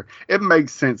each other. It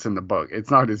makes sense in the book.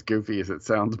 It's not as goofy as it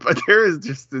sounds, but there is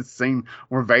just this scene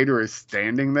where Vader is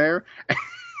standing there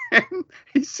and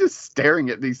he's just staring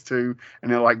at these two,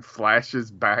 and it like flashes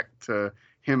back to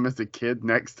him as a kid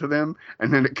next to them,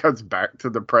 and then it cuts back to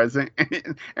the present,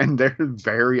 and they're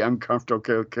very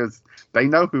uncomfortable because they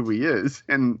know who he is,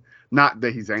 and not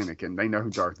that he's Anakin. They know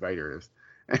who Darth Vader is.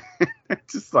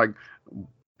 It's just like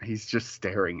he's just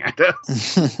staring at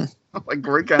us. Like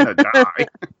we're gonna die.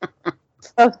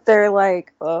 So they're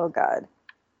like, oh god.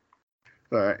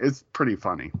 It's pretty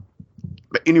funny.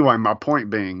 But anyway, my point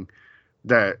being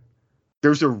that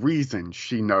there's a reason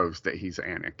she knows that he's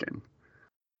Anakin.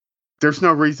 There's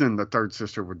no reason the third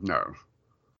sister would know.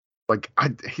 Like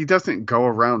he doesn't go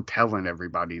around telling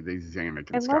everybody that he's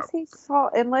Anakin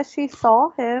unless she saw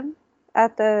him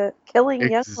at the killing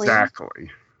Exactly. Youngling.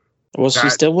 Well, she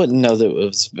still wouldn't know that it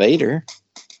was Vader.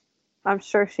 I'm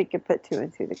sure she could put two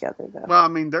and two together, though. Well, I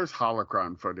mean, there's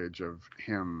holocron footage of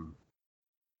him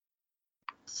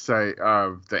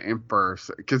of the Emperor,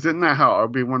 because isn't that how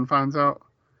Obi-Wan finds out?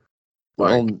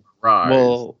 Like,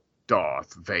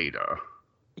 Darth Vader.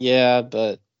 Yeah,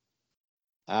 but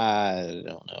I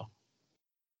don't know.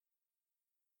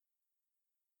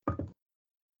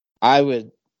 I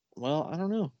don't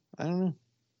know.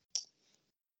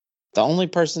 The only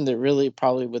person that really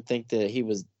probably would think that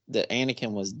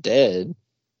Anakin was dead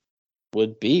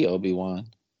would be Obi-Wan.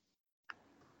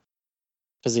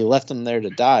 Because he left him there to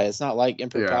die. It's not like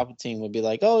Emperor Palpatine would be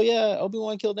like, oh yeah,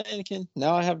 Obi-Wan killed Anakin.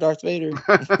 Now I have Darth Vader.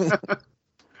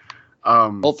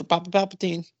 Vote for Papa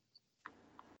Palpatine.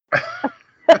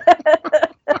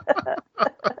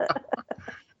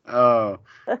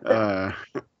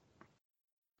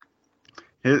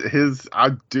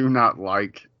 I do not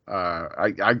like.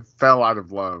 I fell out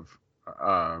of love,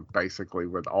 basically,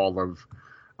 with all of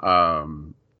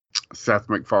Seth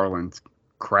MacFarlane's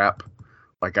crap.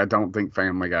 Like, I don't think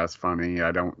Family Guy's funny.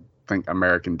 I don't think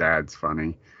American Dad's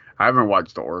funny. I haven't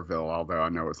watched Orville, although I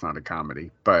know it's not a comedy.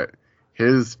 But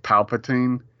his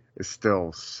Palpatine is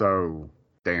still so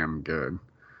damn good.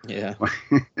 Yeah.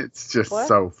 It's just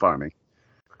so funny.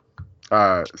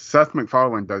 Seth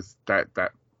MacFarlane does that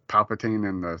Palpatine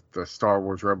in the Star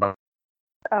Wars robot.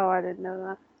 Oh, I didn't know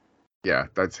that. Yeah,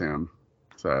 that's him.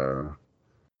 So,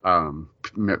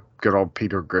 good old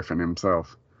Peter Griffin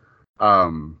himself.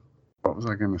 What was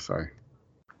I going to say?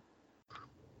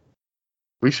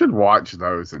 We should watch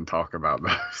those and talk about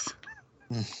those.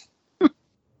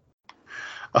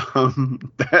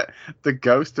 The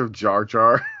ghost of Jar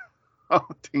Jar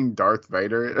haunting Darth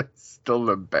Vader is still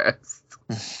the best.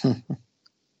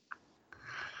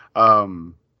 I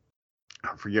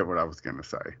forget what I was going to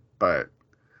say, but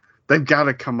they've got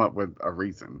to come up with a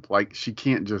reason. Like, she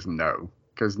can't just know,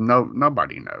 because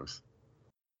nobody knows.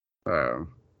 So,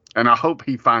 and I hope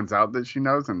he finds out that she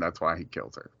knows, and that's why he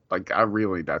kills her. Like,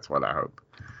 that's what I hope.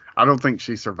 I don't think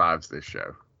she survives this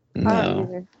show. No. I don't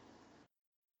either.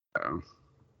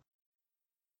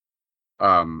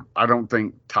 I don't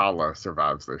think Tala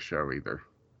survives this show either.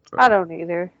 So, I don't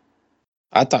either.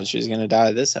 I thought she was going to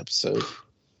die this episode.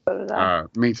 So did I.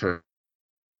 Me too.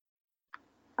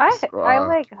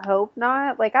 I hope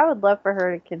not. Like, I would love for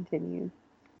her to continue.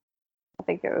 I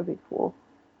think it would be cool.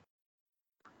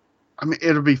 I mean,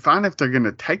 it'll be fine if they're going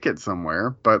to take it somewhere,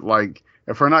 but like,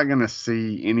 if we're not going to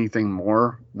see anything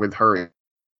more with her,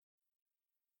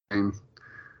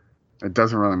 it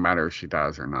doesn't really matter if she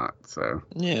dies or not. So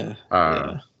yeah.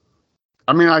 I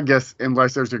mean, I guess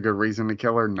unless there's a good reason to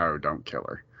kill her, no, don't kill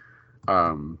her.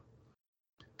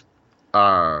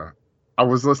 I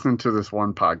was listening to this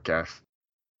one podcast,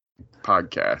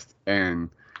 and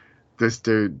this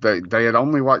dude, they had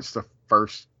only watched the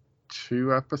first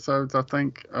 2 episodes, I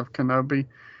think, of Kenobi,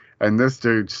 and this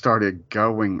dude started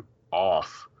going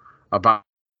off about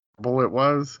how horrible it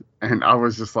was, and I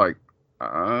was just like,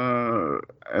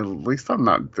 at least I'm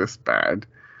not this bad.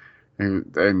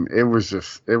 And it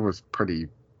was pretty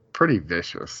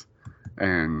vicious.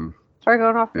 And Start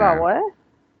going off about what?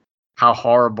 How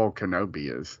horrible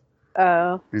Kenobi is.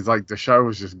 Oh. He's like, the show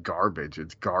is just garbage.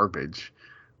 It's garbage.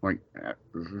 Like,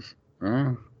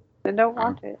 Then don't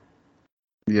watch it.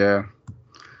 Yeah.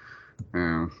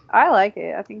 I like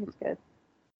it. I think it's good.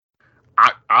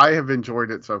 I have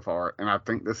enjoyed it so far, and I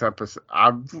think this episode,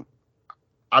 I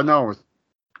know it's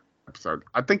episode.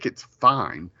 I think it's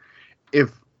fine.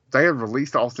 If they had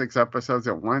released all 6 episodes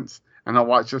at once, and I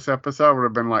watched this episode, I would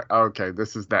have been like, oh, okay,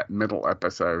 this is that middle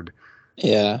episode.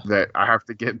 Yeah. That I have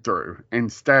to get through.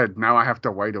 Instead, now I have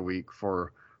to wait a week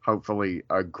for hopefully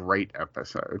a great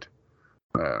episode.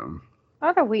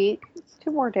 Not a week. It's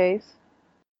 2 more days.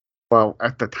 Well,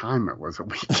 at the time it was a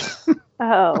week.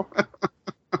 Oh.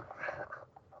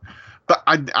 But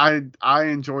I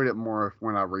enjoyed it more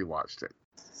when I rewatched it.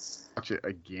 Watch it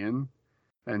again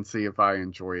and see if I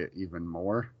enjoy it even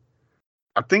more.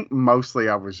 I think mostly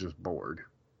I was just bored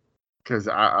because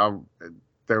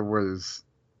there was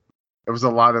a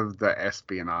lot of the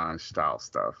espionage style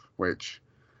stuff, which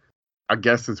I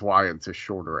guess is why it's a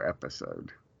shorter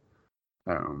episode.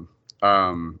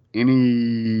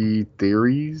 Any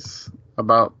theories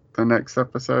about the next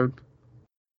episode?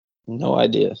 No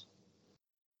idea.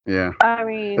 Yeah. I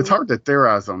mean, It's hard to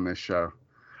theorize on this show.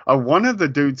 One of the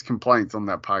dude's complaints on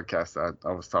that podcast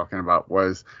I was talking about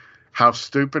was how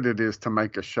stupid it is to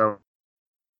make a show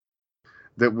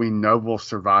that we know will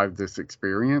survive this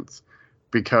experience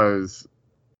because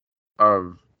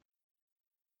of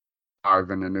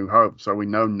Ivan and A New Hope. So we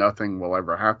know nothing will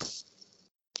ever happen.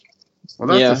 Well,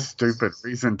 that's a stupid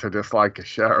reason to dislike a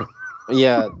show.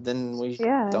 Yeah, then we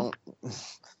don't.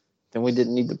 Then we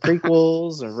didn't need the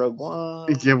prequels or Rogue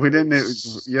One. Yeah, we didn't.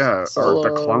 Solo, or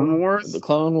the Clone Wars. The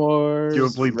Clone Wars. You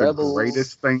would believe Rebels. The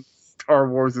greatest thing Star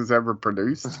Wars has ever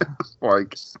produced.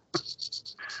 Like,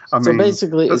 so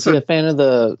basically, is he a fan of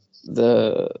the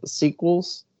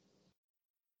sequels?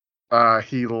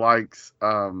 He likes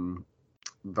The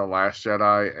Last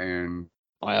Jedi and.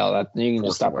 Well, you can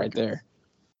just stop right there.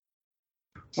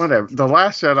 Whatever. The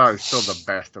Last Jedi is still the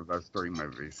best of those three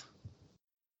movies.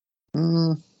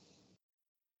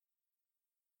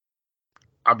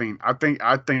 I mean, I think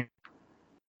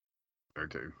there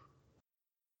too.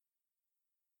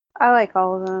 I like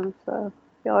all of them, so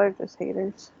y'all are just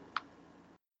haters.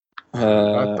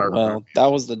 Well,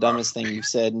 that was the dumbest thing you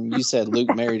said, and you said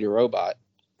Luke married a robot.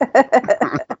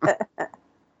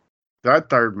 That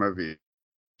third movie.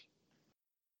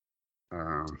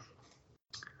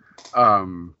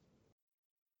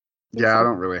 Yeah, I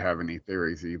don't really have any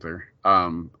theories either.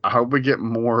 I hope we get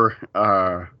more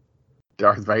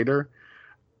Darth Vader.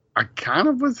 I kind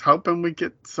of was hoping we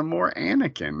get some more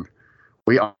Anakin.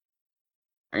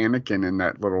 Anakin in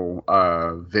that little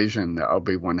vision that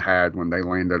Obi-Wan had when they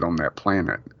landed on that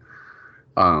planet.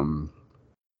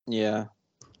 Yeah.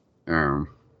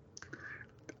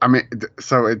 I mean,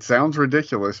 so it sounds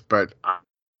ridiculous, but I'm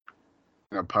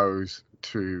opposed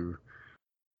to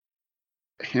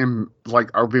him, like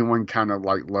Obi-Wan kind of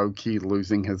like low-key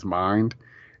losing his mind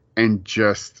and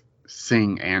just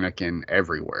seeing Anakin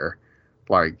everywhere.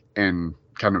 Like, and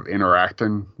kind of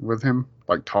interacting with him,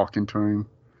 like talking to him.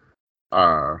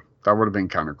 That would have been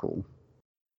kind of cool.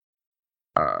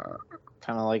 Kind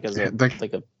of like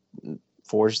like a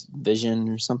force vision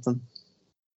or something.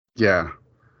 Yeah,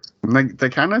 and they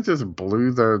kind of just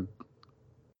blew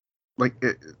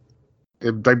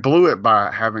they blew it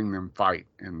by having them fight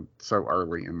so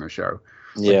early in the show.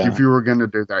 Yeah, like, if you were going to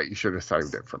do that, you should have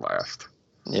saved it for last.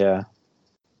 Yeah.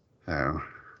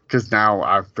 Because now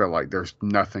I feel like there's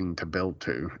nothing to build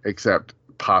to except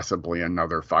possibly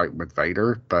another fight with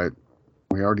Vader, but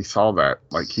we already saw that.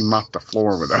 Like, he mopped the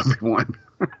floor with Obi-Wan.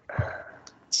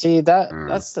 See,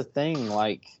 that's the thing.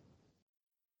 Like,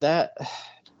 that...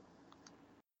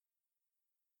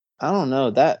 I don't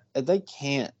know. That they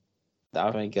can't...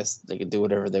 I mean, I guess they could do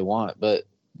whatever they want, but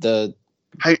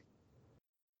Hey,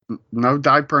 no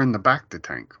diaper in the back to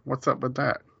tank. What's up with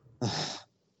that?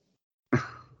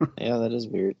 Yeah, that is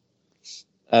weird.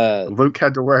 Luke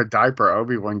had to wear a diaper.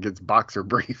 Obi-Wan gets boxer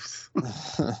briefs.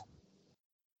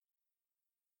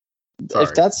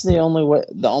 If that's the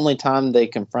only time they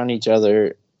confront each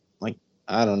other, like,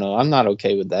 I don't know. I'm not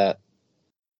okay with that.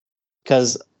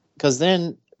 Because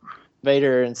then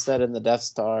Vader, instead in the Death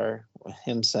Star,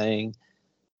 him saying,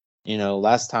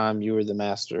 last time you were the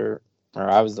master, or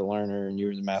I was the learner and you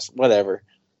were the master, whatever,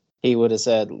 he would have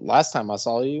said, last time I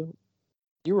saw you,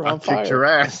 you were on fire. I kicked your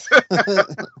ass.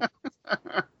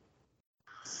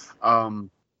 I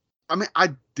mean, I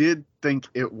did think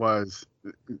it was,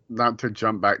 not to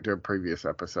jump back to a previous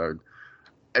episode,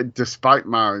 despite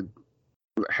my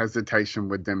hesitation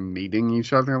with them meeting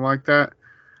each other like that,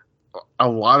 a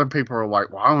lot of people are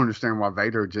like, well, I don't understand why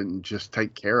Vader didn't just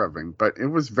take care of him. But it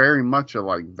was very much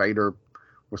like Vader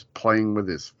was playing with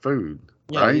his food.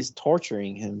 Yeah, right? He's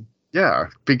torturing him. Yeah,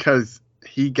 because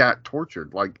he got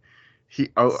tortured. Like,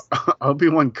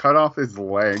 Obi-Wan cut off his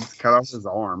legs, cut off his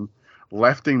arm,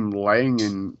 left him laying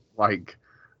in like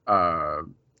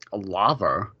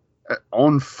lava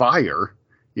on fire,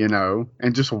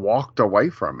 and just walked away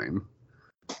from him.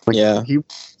 Like, yeah, he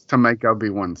to make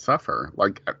Obi-Wan suffer.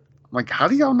 Like, how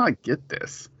do y'all not get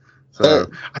this?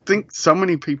 So I think so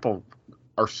many people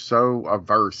are so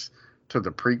averse to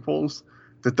the prequels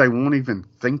that they won't even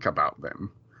think about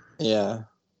them. Yeah.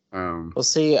 Well,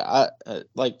 see, I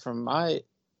like from my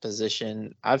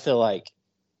position, I feel like,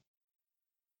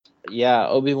 yeah,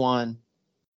 Obi-Wan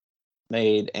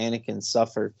made Anakin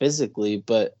suffer physically,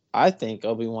 but I think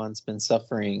Obi-Wan's been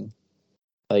suffering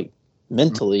like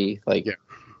mentally, like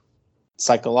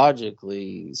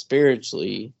psychologically,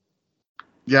 spiritually.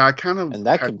 Yeah, I kind of, and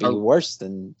that could be worse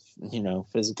than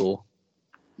physical.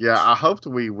 Yeah, I hoped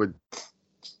we would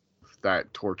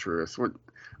that torturous,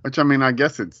 which I mean, I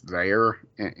guess it's there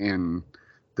in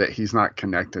that he's not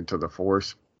connected to the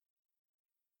Force.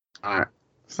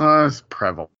 It's not as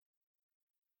prevalent.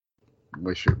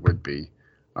 Wish it would be.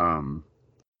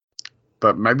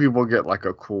 But maybe we'll get like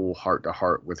a cool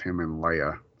heart-to-heart with him and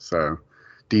Leia. So,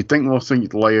 do you think we'll see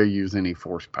Leia use any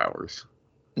Force powers?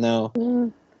 No.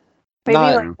 Maybe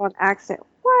like on accident.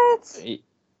 What?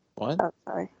 What?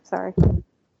 Oh, sorry.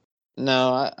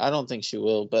 No, I don't think she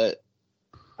will, but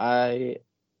I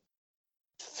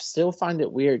still find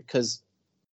it weird because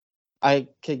I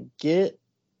could get,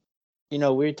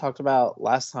 we talked about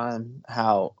last time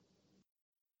how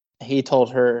he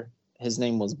told her his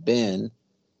name was Ben.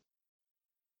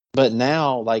 But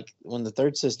now, like, when the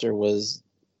third sister was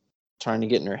trying to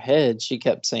get in her head, she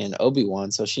kept saying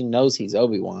Obi-Wan, so she knows he's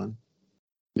Obi-Wan.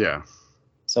 Yeah.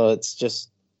 So it's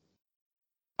just,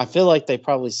 I feel like they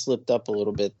probably slipped up a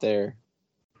little bit there.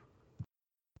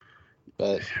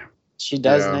 But she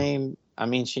does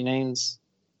she names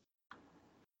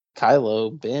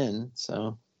Kylo Ben,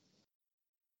 so.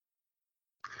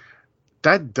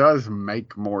 That does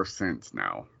make more sense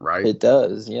now, right? It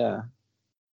does, yeah.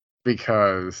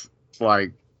 Because,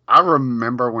 like, I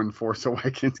remember when Force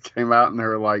Awakens came out and they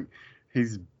were like,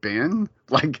 he's Ben?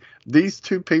 Like, these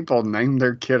two people named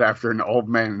their kid after an old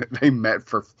man that they met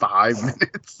for 5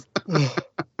 minutes.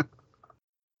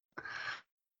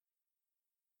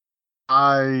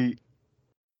 I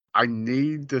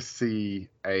need to see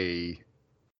a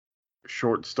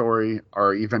short story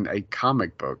or even a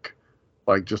comic book,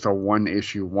 like just a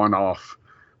one-issue, one-off,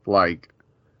 like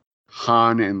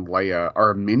Han and Leia,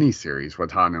 or a miniseries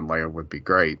with Han and Leia would be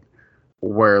great,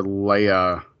 where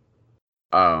Leia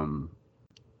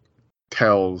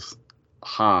tells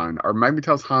Han, or maybe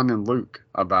tells Han and Luke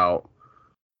about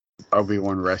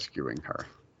Obi-Wan rescuing her.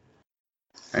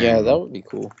 Yeah, that would be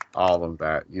cool. All of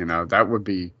that, that would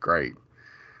be great.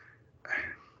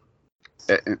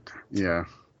 Yeah.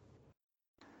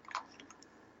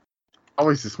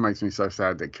 Always just makes me so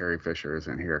sad that Carrie Fisher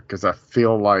isn't here, because I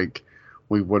feel like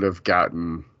we would have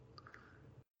gotten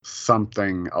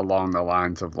something along the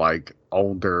lines of like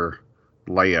older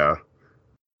Leia,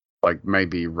 like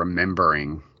maybe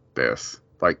remembering this,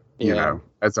 like,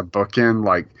 as a bookend,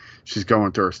 like she's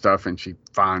going through her stuff and she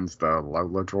finds the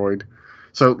Lola droid.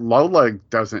 So Lola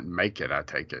doesn't make it, I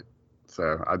take it.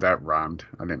 So that rhymed.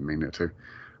 I didn't mean it to.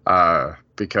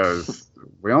 Because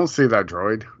we don't see that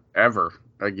droid ever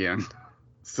again.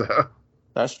 So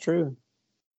that's true.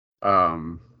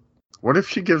 What if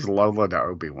she gives Lola to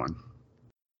Obi-Wan?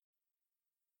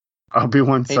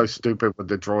 Obi-Wan's so stupid with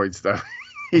the droids, though.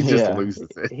 He just loses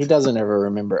it. He doesn't ever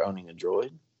remember owning a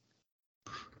droid.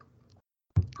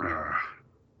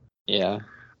 Yeah.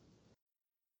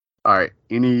 All right.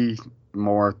 Any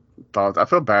more thoughts? I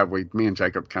feel bad. Me and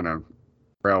Jacob kind of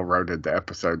railroaded the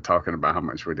episode talking about how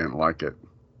much we didn't like it.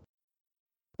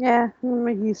 Yeah, I'm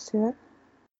used to it.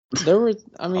 There were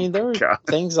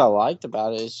things I liked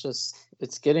about it. It's just,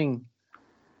 it's getting.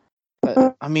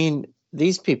 I mean,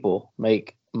 these people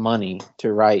make money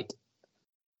to write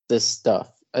this stuff,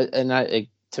 and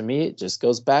to me, it just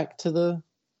goes back to the,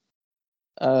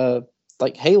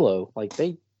 like Halo. Like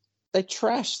they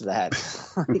trashed that.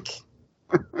 Like,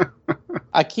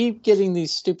 I keep getting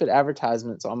these stupid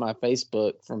advertisements on my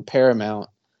Facebook from Paramount,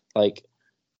 like.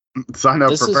 Sign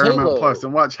up for Paramount Plus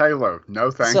and watch Halo. No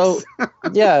thanks. So,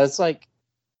 yeah, it's like,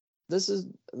 this is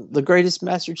the greatest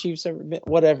Master Chief's ever been.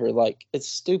 Whatever, like, it's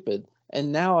stupid.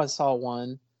 And now I saw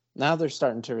one. Now they're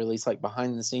starting to release like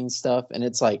behind the scenes stuff, and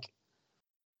it's like,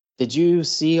 did you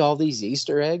see all these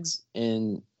Easter eggs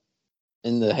in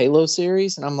the Halo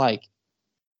series? And I'm like,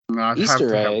 I'd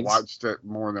Easter eggs. Have watched it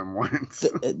more than once.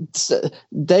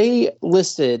 They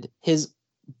listed his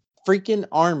freaking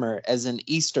armor as an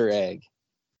Easter egg.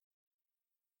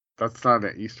 That's not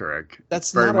an Easter egg.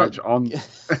 That's very much on.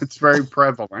 It's very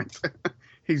prevalent.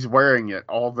 He's wearing it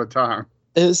all the time.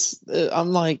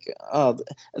 I'm like,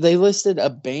 they listed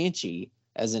a Banshee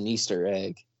as an Easter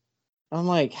egg. I'm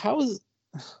like, who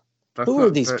are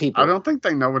these people? I don't think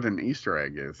they know what an Easter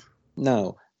egg is.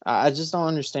 No, I just don't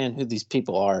understand who these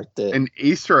people are. An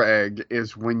Easter egg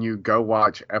is when you go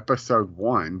watch episode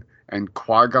 1 and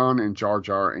Qui-Gon and Jar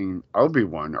Jar and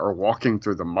Obi-Wan are walking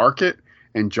through the market,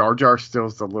 and Jar Jar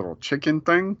steals the little chicken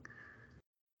thing.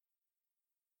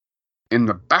 in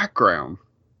the background,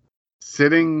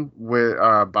 sitting with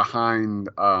behind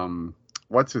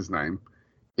what's his name,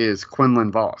 is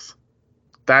Quinlan Voss.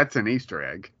 That's an Easter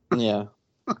egg. Yeah.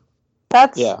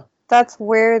 That's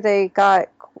where they got,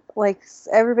 like,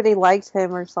 everybody liked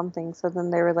him or something, so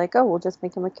then they were like, oh, we'll just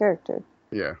make him a character.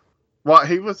 Yeah. Well,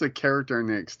 he was a character in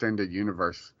the extended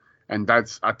universe, and I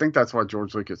think that's why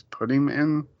George Lucas put him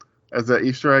in as an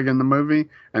Easter egg in the movie,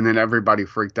 and then everybody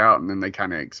freaked out, and then they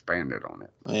kind of expanded on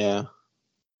it. Yeah.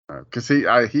 Because he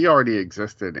already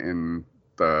existed in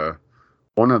there's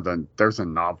a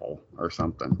novel or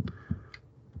something.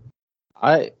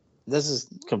 This is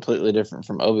completely different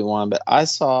from Obi-Wan, but I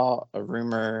saw a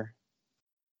rumor.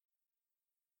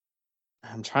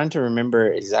 I'm trying to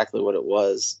remember exactly what it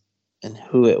was and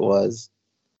who it was,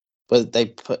 but they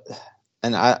put,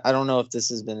 and I don't know if this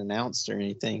has been announced or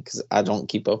anything because I don't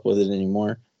keep up with it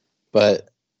anymore, but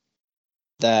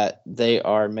that they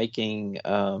are making,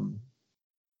 and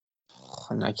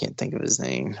I can't think of his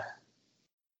name.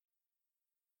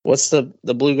 What's the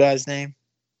blue guy's name?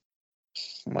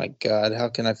 Oh my God, how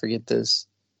can I forget this?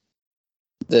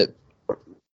 That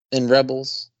in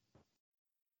Rebels.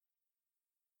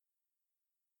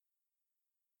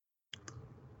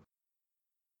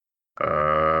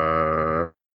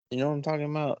 You know what I'm talking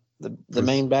about? The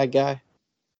main bad guy?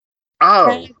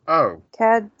 Oh.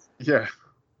 Cad? Yeah.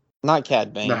 Not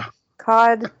Cad Bane. No.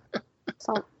 Cod?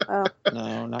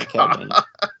 No, not Cad Bane.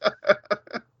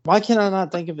 Why can I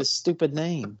not think of his stupid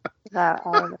name? I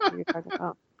don't know what you're talking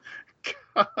about.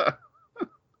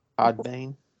 Cod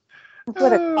Bane.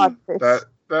 What a codfish.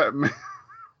 That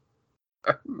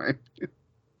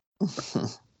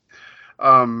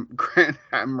Grand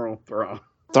Admiral Thrawn.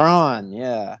 Thrawn,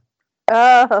 yeah.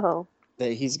 Oh.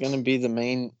 That he's going to be the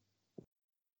main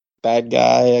bad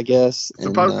guy, I guess.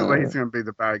 Supposedly he's going to be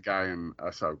the bad guy in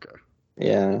Ahsoka.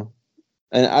 Yeah.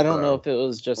 And I don't know if it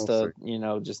was just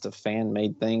just a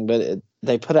fan-made thing, but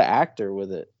they put an actor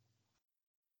with it.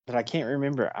 But I can't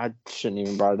remember. I shouldn't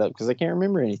even brought it up because I can't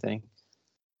remember anything.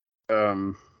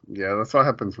 Yeah, that's what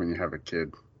happens when you have a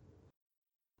kid.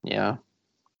 Yeah.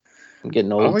 I'm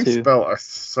getting old, I always too. spell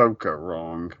Ahsoka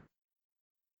wrong.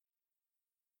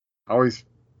 I always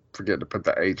forget to put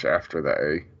the H after the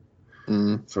A.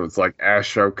 Mm. So it's like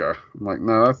Ashoka. I'm like,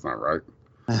 no, that's not right.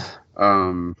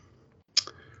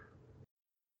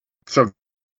 So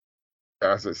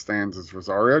as it stands is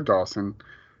Rosario Dawson.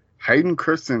 Hayden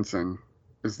Christensen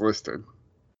is listed.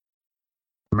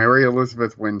 Mary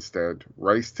Elizabeth Winstead,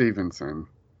 Ray Stevenson,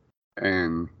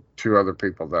 and 2 other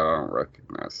people that I don't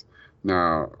recognize.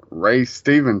 Now, Ray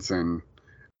Stevenson,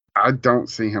 I don't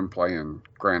see him playing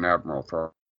Grand Admiral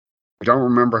Thrawn. I don't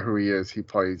remember who he is. He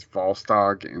plays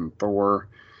Volstagg in Thor.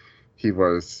 He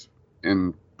was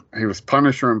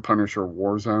Punisher in Punisher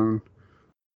Warzone.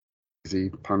 Easy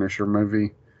Punisher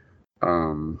movie.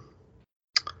 And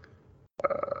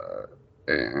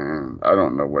I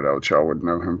don't know what else y'all would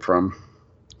know him from.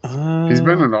 He's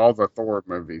been in all the Thor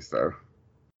movies, though.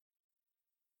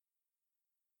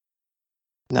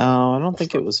 No, I don't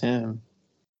think it was him.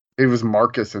 He was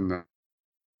Marcus in the.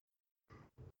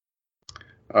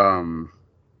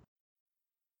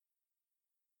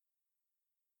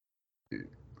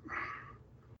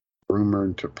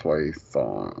 Rumored to play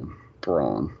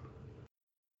Thrawn.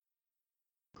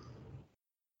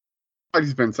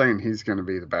 He's been saying he's going to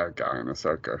be the bad guy in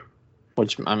Ahsoka.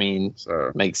 Which, I mean,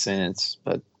 makes sense,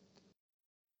 but...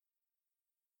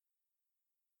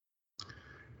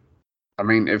 I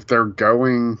mean, if they're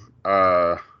going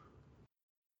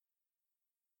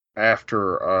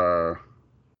after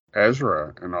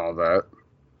Ezra and all that,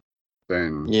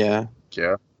 then... Yeah.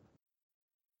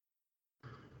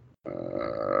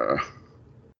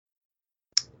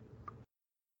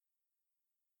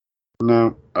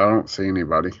 No, I don't see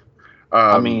anybody.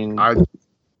 I mean...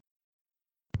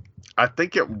 I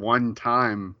think at one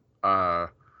time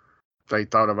they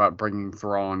thought about bringing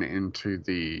Thrawn into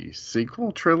the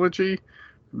sequel trilogy,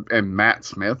 and Matt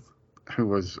Smith, who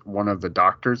was one of the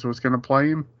doctors, was going to play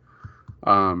him.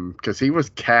 Because he was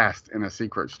cast in a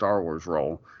secret Star Wars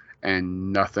role,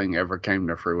 and nothing ever came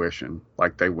to fruition.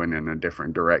 Like, they went in a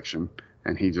different direction,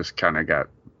 and he just kind of got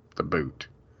the boot.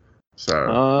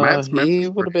 So Matt Smith, he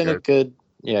would have been a good.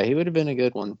 Yeah, he would have been a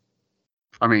good one.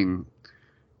 I mean,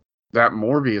 that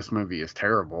Morbius movie is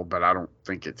terrible, but I don't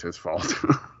think it's his fault.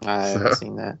 I haven't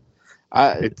seen that.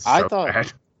 I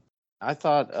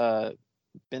thought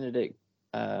Benedict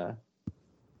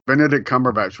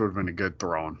Cumberbatch would have been a good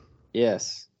Thrawn.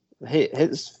 Yes,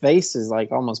 his face is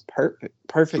like almost perfect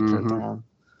for Thrawn.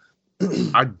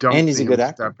 I don't. And he's a good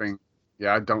actor.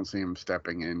 I don't see him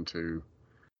stepping into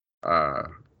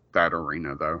that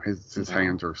arena though. His No.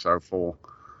 hands are so full.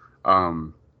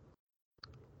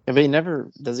 If he never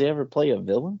does he ever play a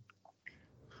villain?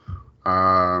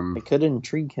 It could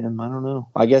intrigue him. I don't know.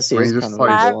 I guess he is kind of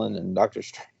a villain in Doctor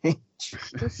Strange.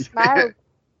 Smaug.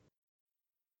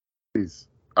 He is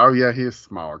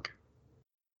Smaug.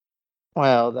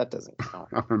 Well, that doesn't count.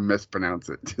 I'm gonna mispronounce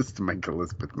it just to make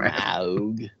Elizabeth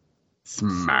mad.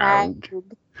 Smaug.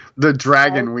 The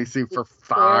dragon we see for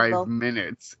 5 terrible.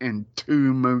 minutes in 2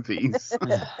 movies.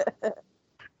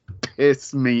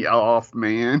 Piss me off,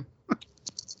 man.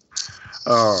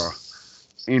 Oh.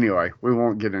 Anyway, we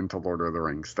won't get into Lord of the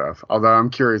Rings stuff. Although I'm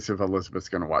curious if Elizabeth's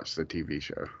going to watch the TV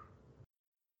show.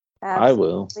 I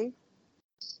will. Absolutely.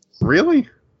 Really?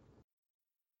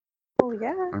 Oh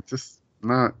yeah. I'm just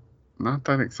not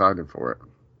that excited for it.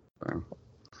 So.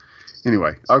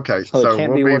 Anyway, okay. So it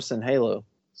can't be worse than Halo.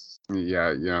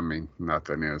 Yeah. I mean,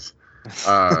 nothing is.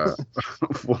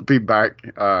 We'll be back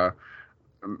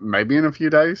maybe in a few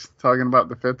days talking about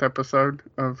the 5th episode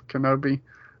of Kenobi.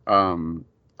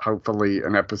 Hopefully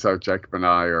an episode Jacob and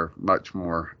I are much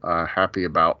more happy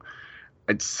about.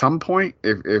 At some point,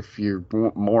 if you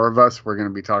want more of us, we're going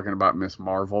to be talking about Miss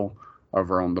Marvel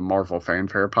over on the Marvel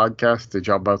Fanfare podcast. Did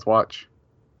y'all both watch?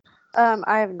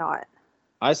 I have not.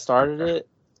 I started it,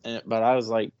 but I was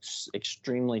like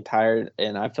extremely tired,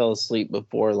 and I fell asleep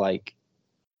before like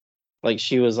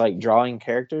she was like drawing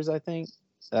characters. I think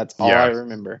that's all I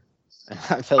remember.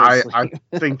 I fell asleep. I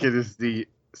think it is the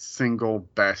single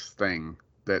best thing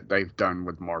that they've done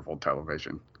with Marvel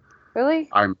television. Really?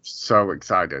 I'm so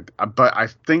excited. But I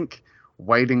think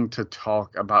waiting to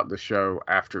talk about the show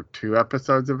after 2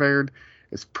 episodes have aired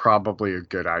is probably a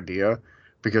good idea,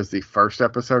 because the first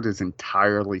episode is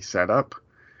entirely set up,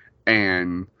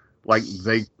 and like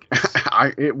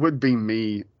it would be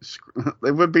me.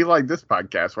 It would be like this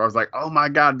podcast where I was like, oh my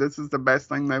God, this is the best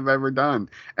thing they've ever done.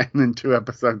 And then 2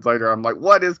 episodes later, I'm like,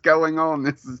 what is going on?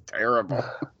 This is terrible.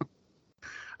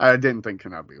 I didn't think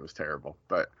Kenobi was terrible,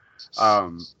 but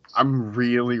I'm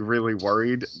really, really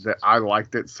worried that I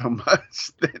liked it so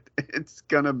much that it's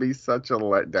going to be such a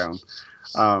letdown.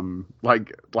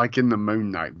 Like in the Moon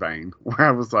Knight vein, where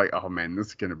I was like, oh man, this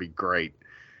is going to be great.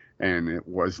 And it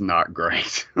was not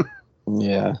great.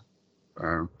 Yeah.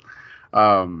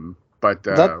 But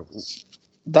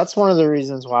that's one of the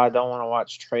reasons why I don't want to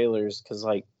watch trailers, because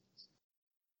like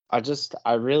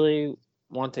I really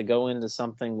want to go into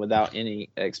something without any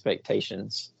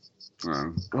expectations.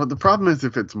 Well, the problem is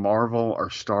if it's Marvel or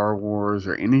Star Wars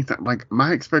or anything, like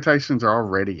my expectations are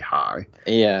already high.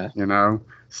 Yeah. You know?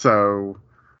 So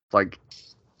like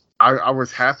I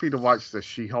was happy to watch the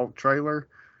She-Hulk trailer.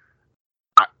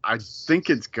 I think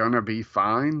it's gonna be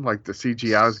fine. Like the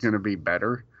CGI is gonna be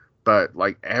better, but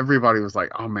like everybody was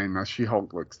like, "Oh man, that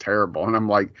She-Hulk looks terrible," and I'm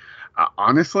like,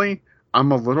 honestly,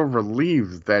 I'm a little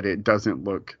relieved that it doesn't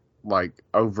look like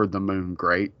over the moon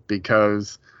great,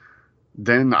 because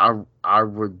then I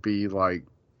would be like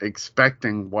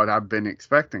expecting what I've been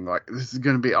expecting. Like this is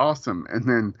gonna be awesome, and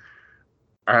then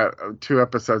 2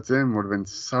 episodes in would have been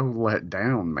so let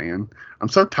down, man. I'm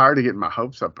so tired of getting my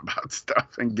hopes up about stuff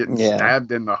and getting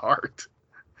stabbed in the heart.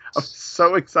 I'm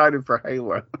so excited for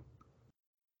Halo.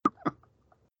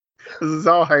 This is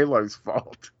all Halo's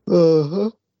fault.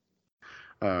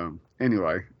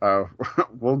 Anyway,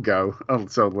 we'll go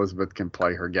so Elizabeth can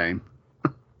play her game.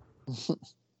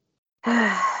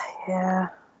 Yeah.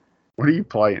 What are you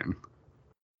playing?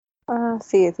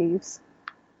 Sea of Thieves.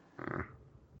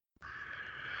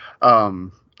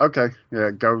 Okay.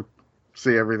 Yeah, go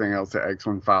see everything else at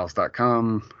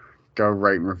x1files.com. Go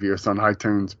rate and review us on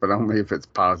iTunes, but only if it's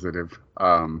positive.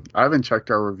 I haven't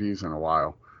checked our reviews in a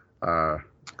while. I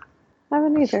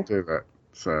haven't either. Do that.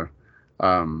 So,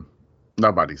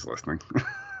 nobody's listening.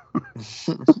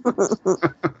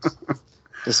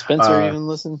 Does Spencer even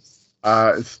listen?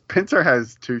 Spencer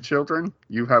has 2 children.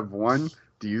 You have 1.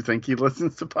 Do you think he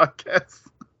listens to podcasts?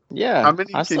 Yeah, how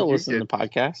many I still listen to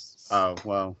podcasts. Oh,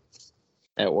 well.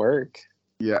 At work.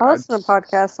 Yeah, I listen to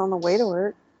podcasts on the way to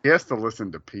work. He has to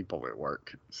listen to people at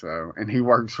work. So, and he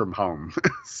works from home.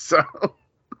 So,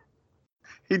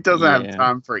 he doesn't have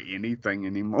time for anything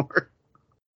anymore.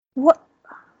 What?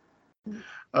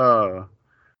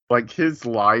 Like his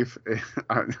life,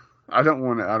 I don't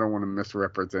want to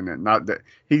misrepresent it. Not that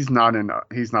he's not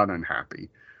unhappy,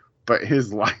 but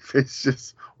his life is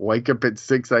just wake up at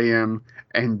 6 a.m.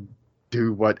 and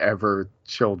do whatever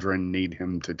children need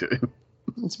him to do.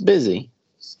 It's busy.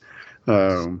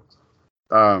 Well,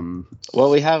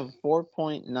 we have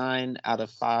 4.9 out of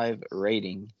 5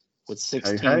 rating with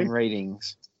 16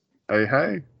 ratings.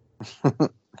 Hey.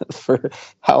 For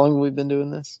how long have we been doing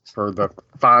this? For the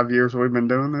 5 years we've been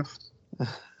doing this.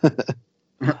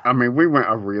 I mean, we went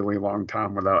a really long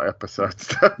time without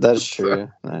episodes. That's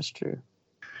true. That's true.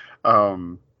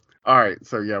 All right.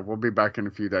 So, yeah, we'll be back in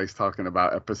a few days talking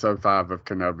about episode 5 of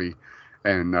Kenobi.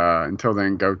 And until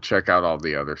then, go check out all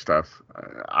the other stuff.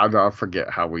 I forget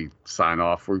how we sign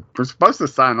off. We're supposed to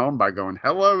sign on by going,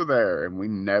 hello there, and we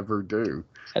never do.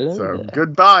 Hello so, there.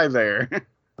 Goodbye there.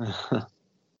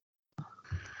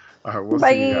 We'll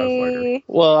Bye. see you guys later.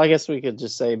 Well, I guess we could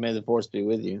just say, may the force be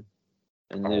with you.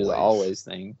 And do the Always. always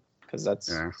thing. Because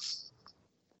that's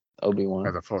Obi-Wan.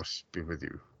 May the force be with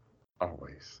you.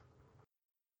 Always.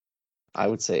 I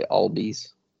would say all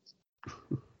bees.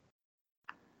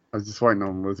 I was just waiting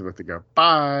on Elizabeth to go,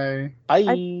 bye.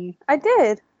 Bye. I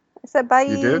did. I said bye.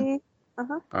 You did?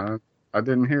 Uh-huh. I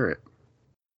didn't hear it.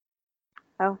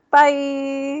 Oh,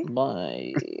 bye.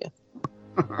 Bye.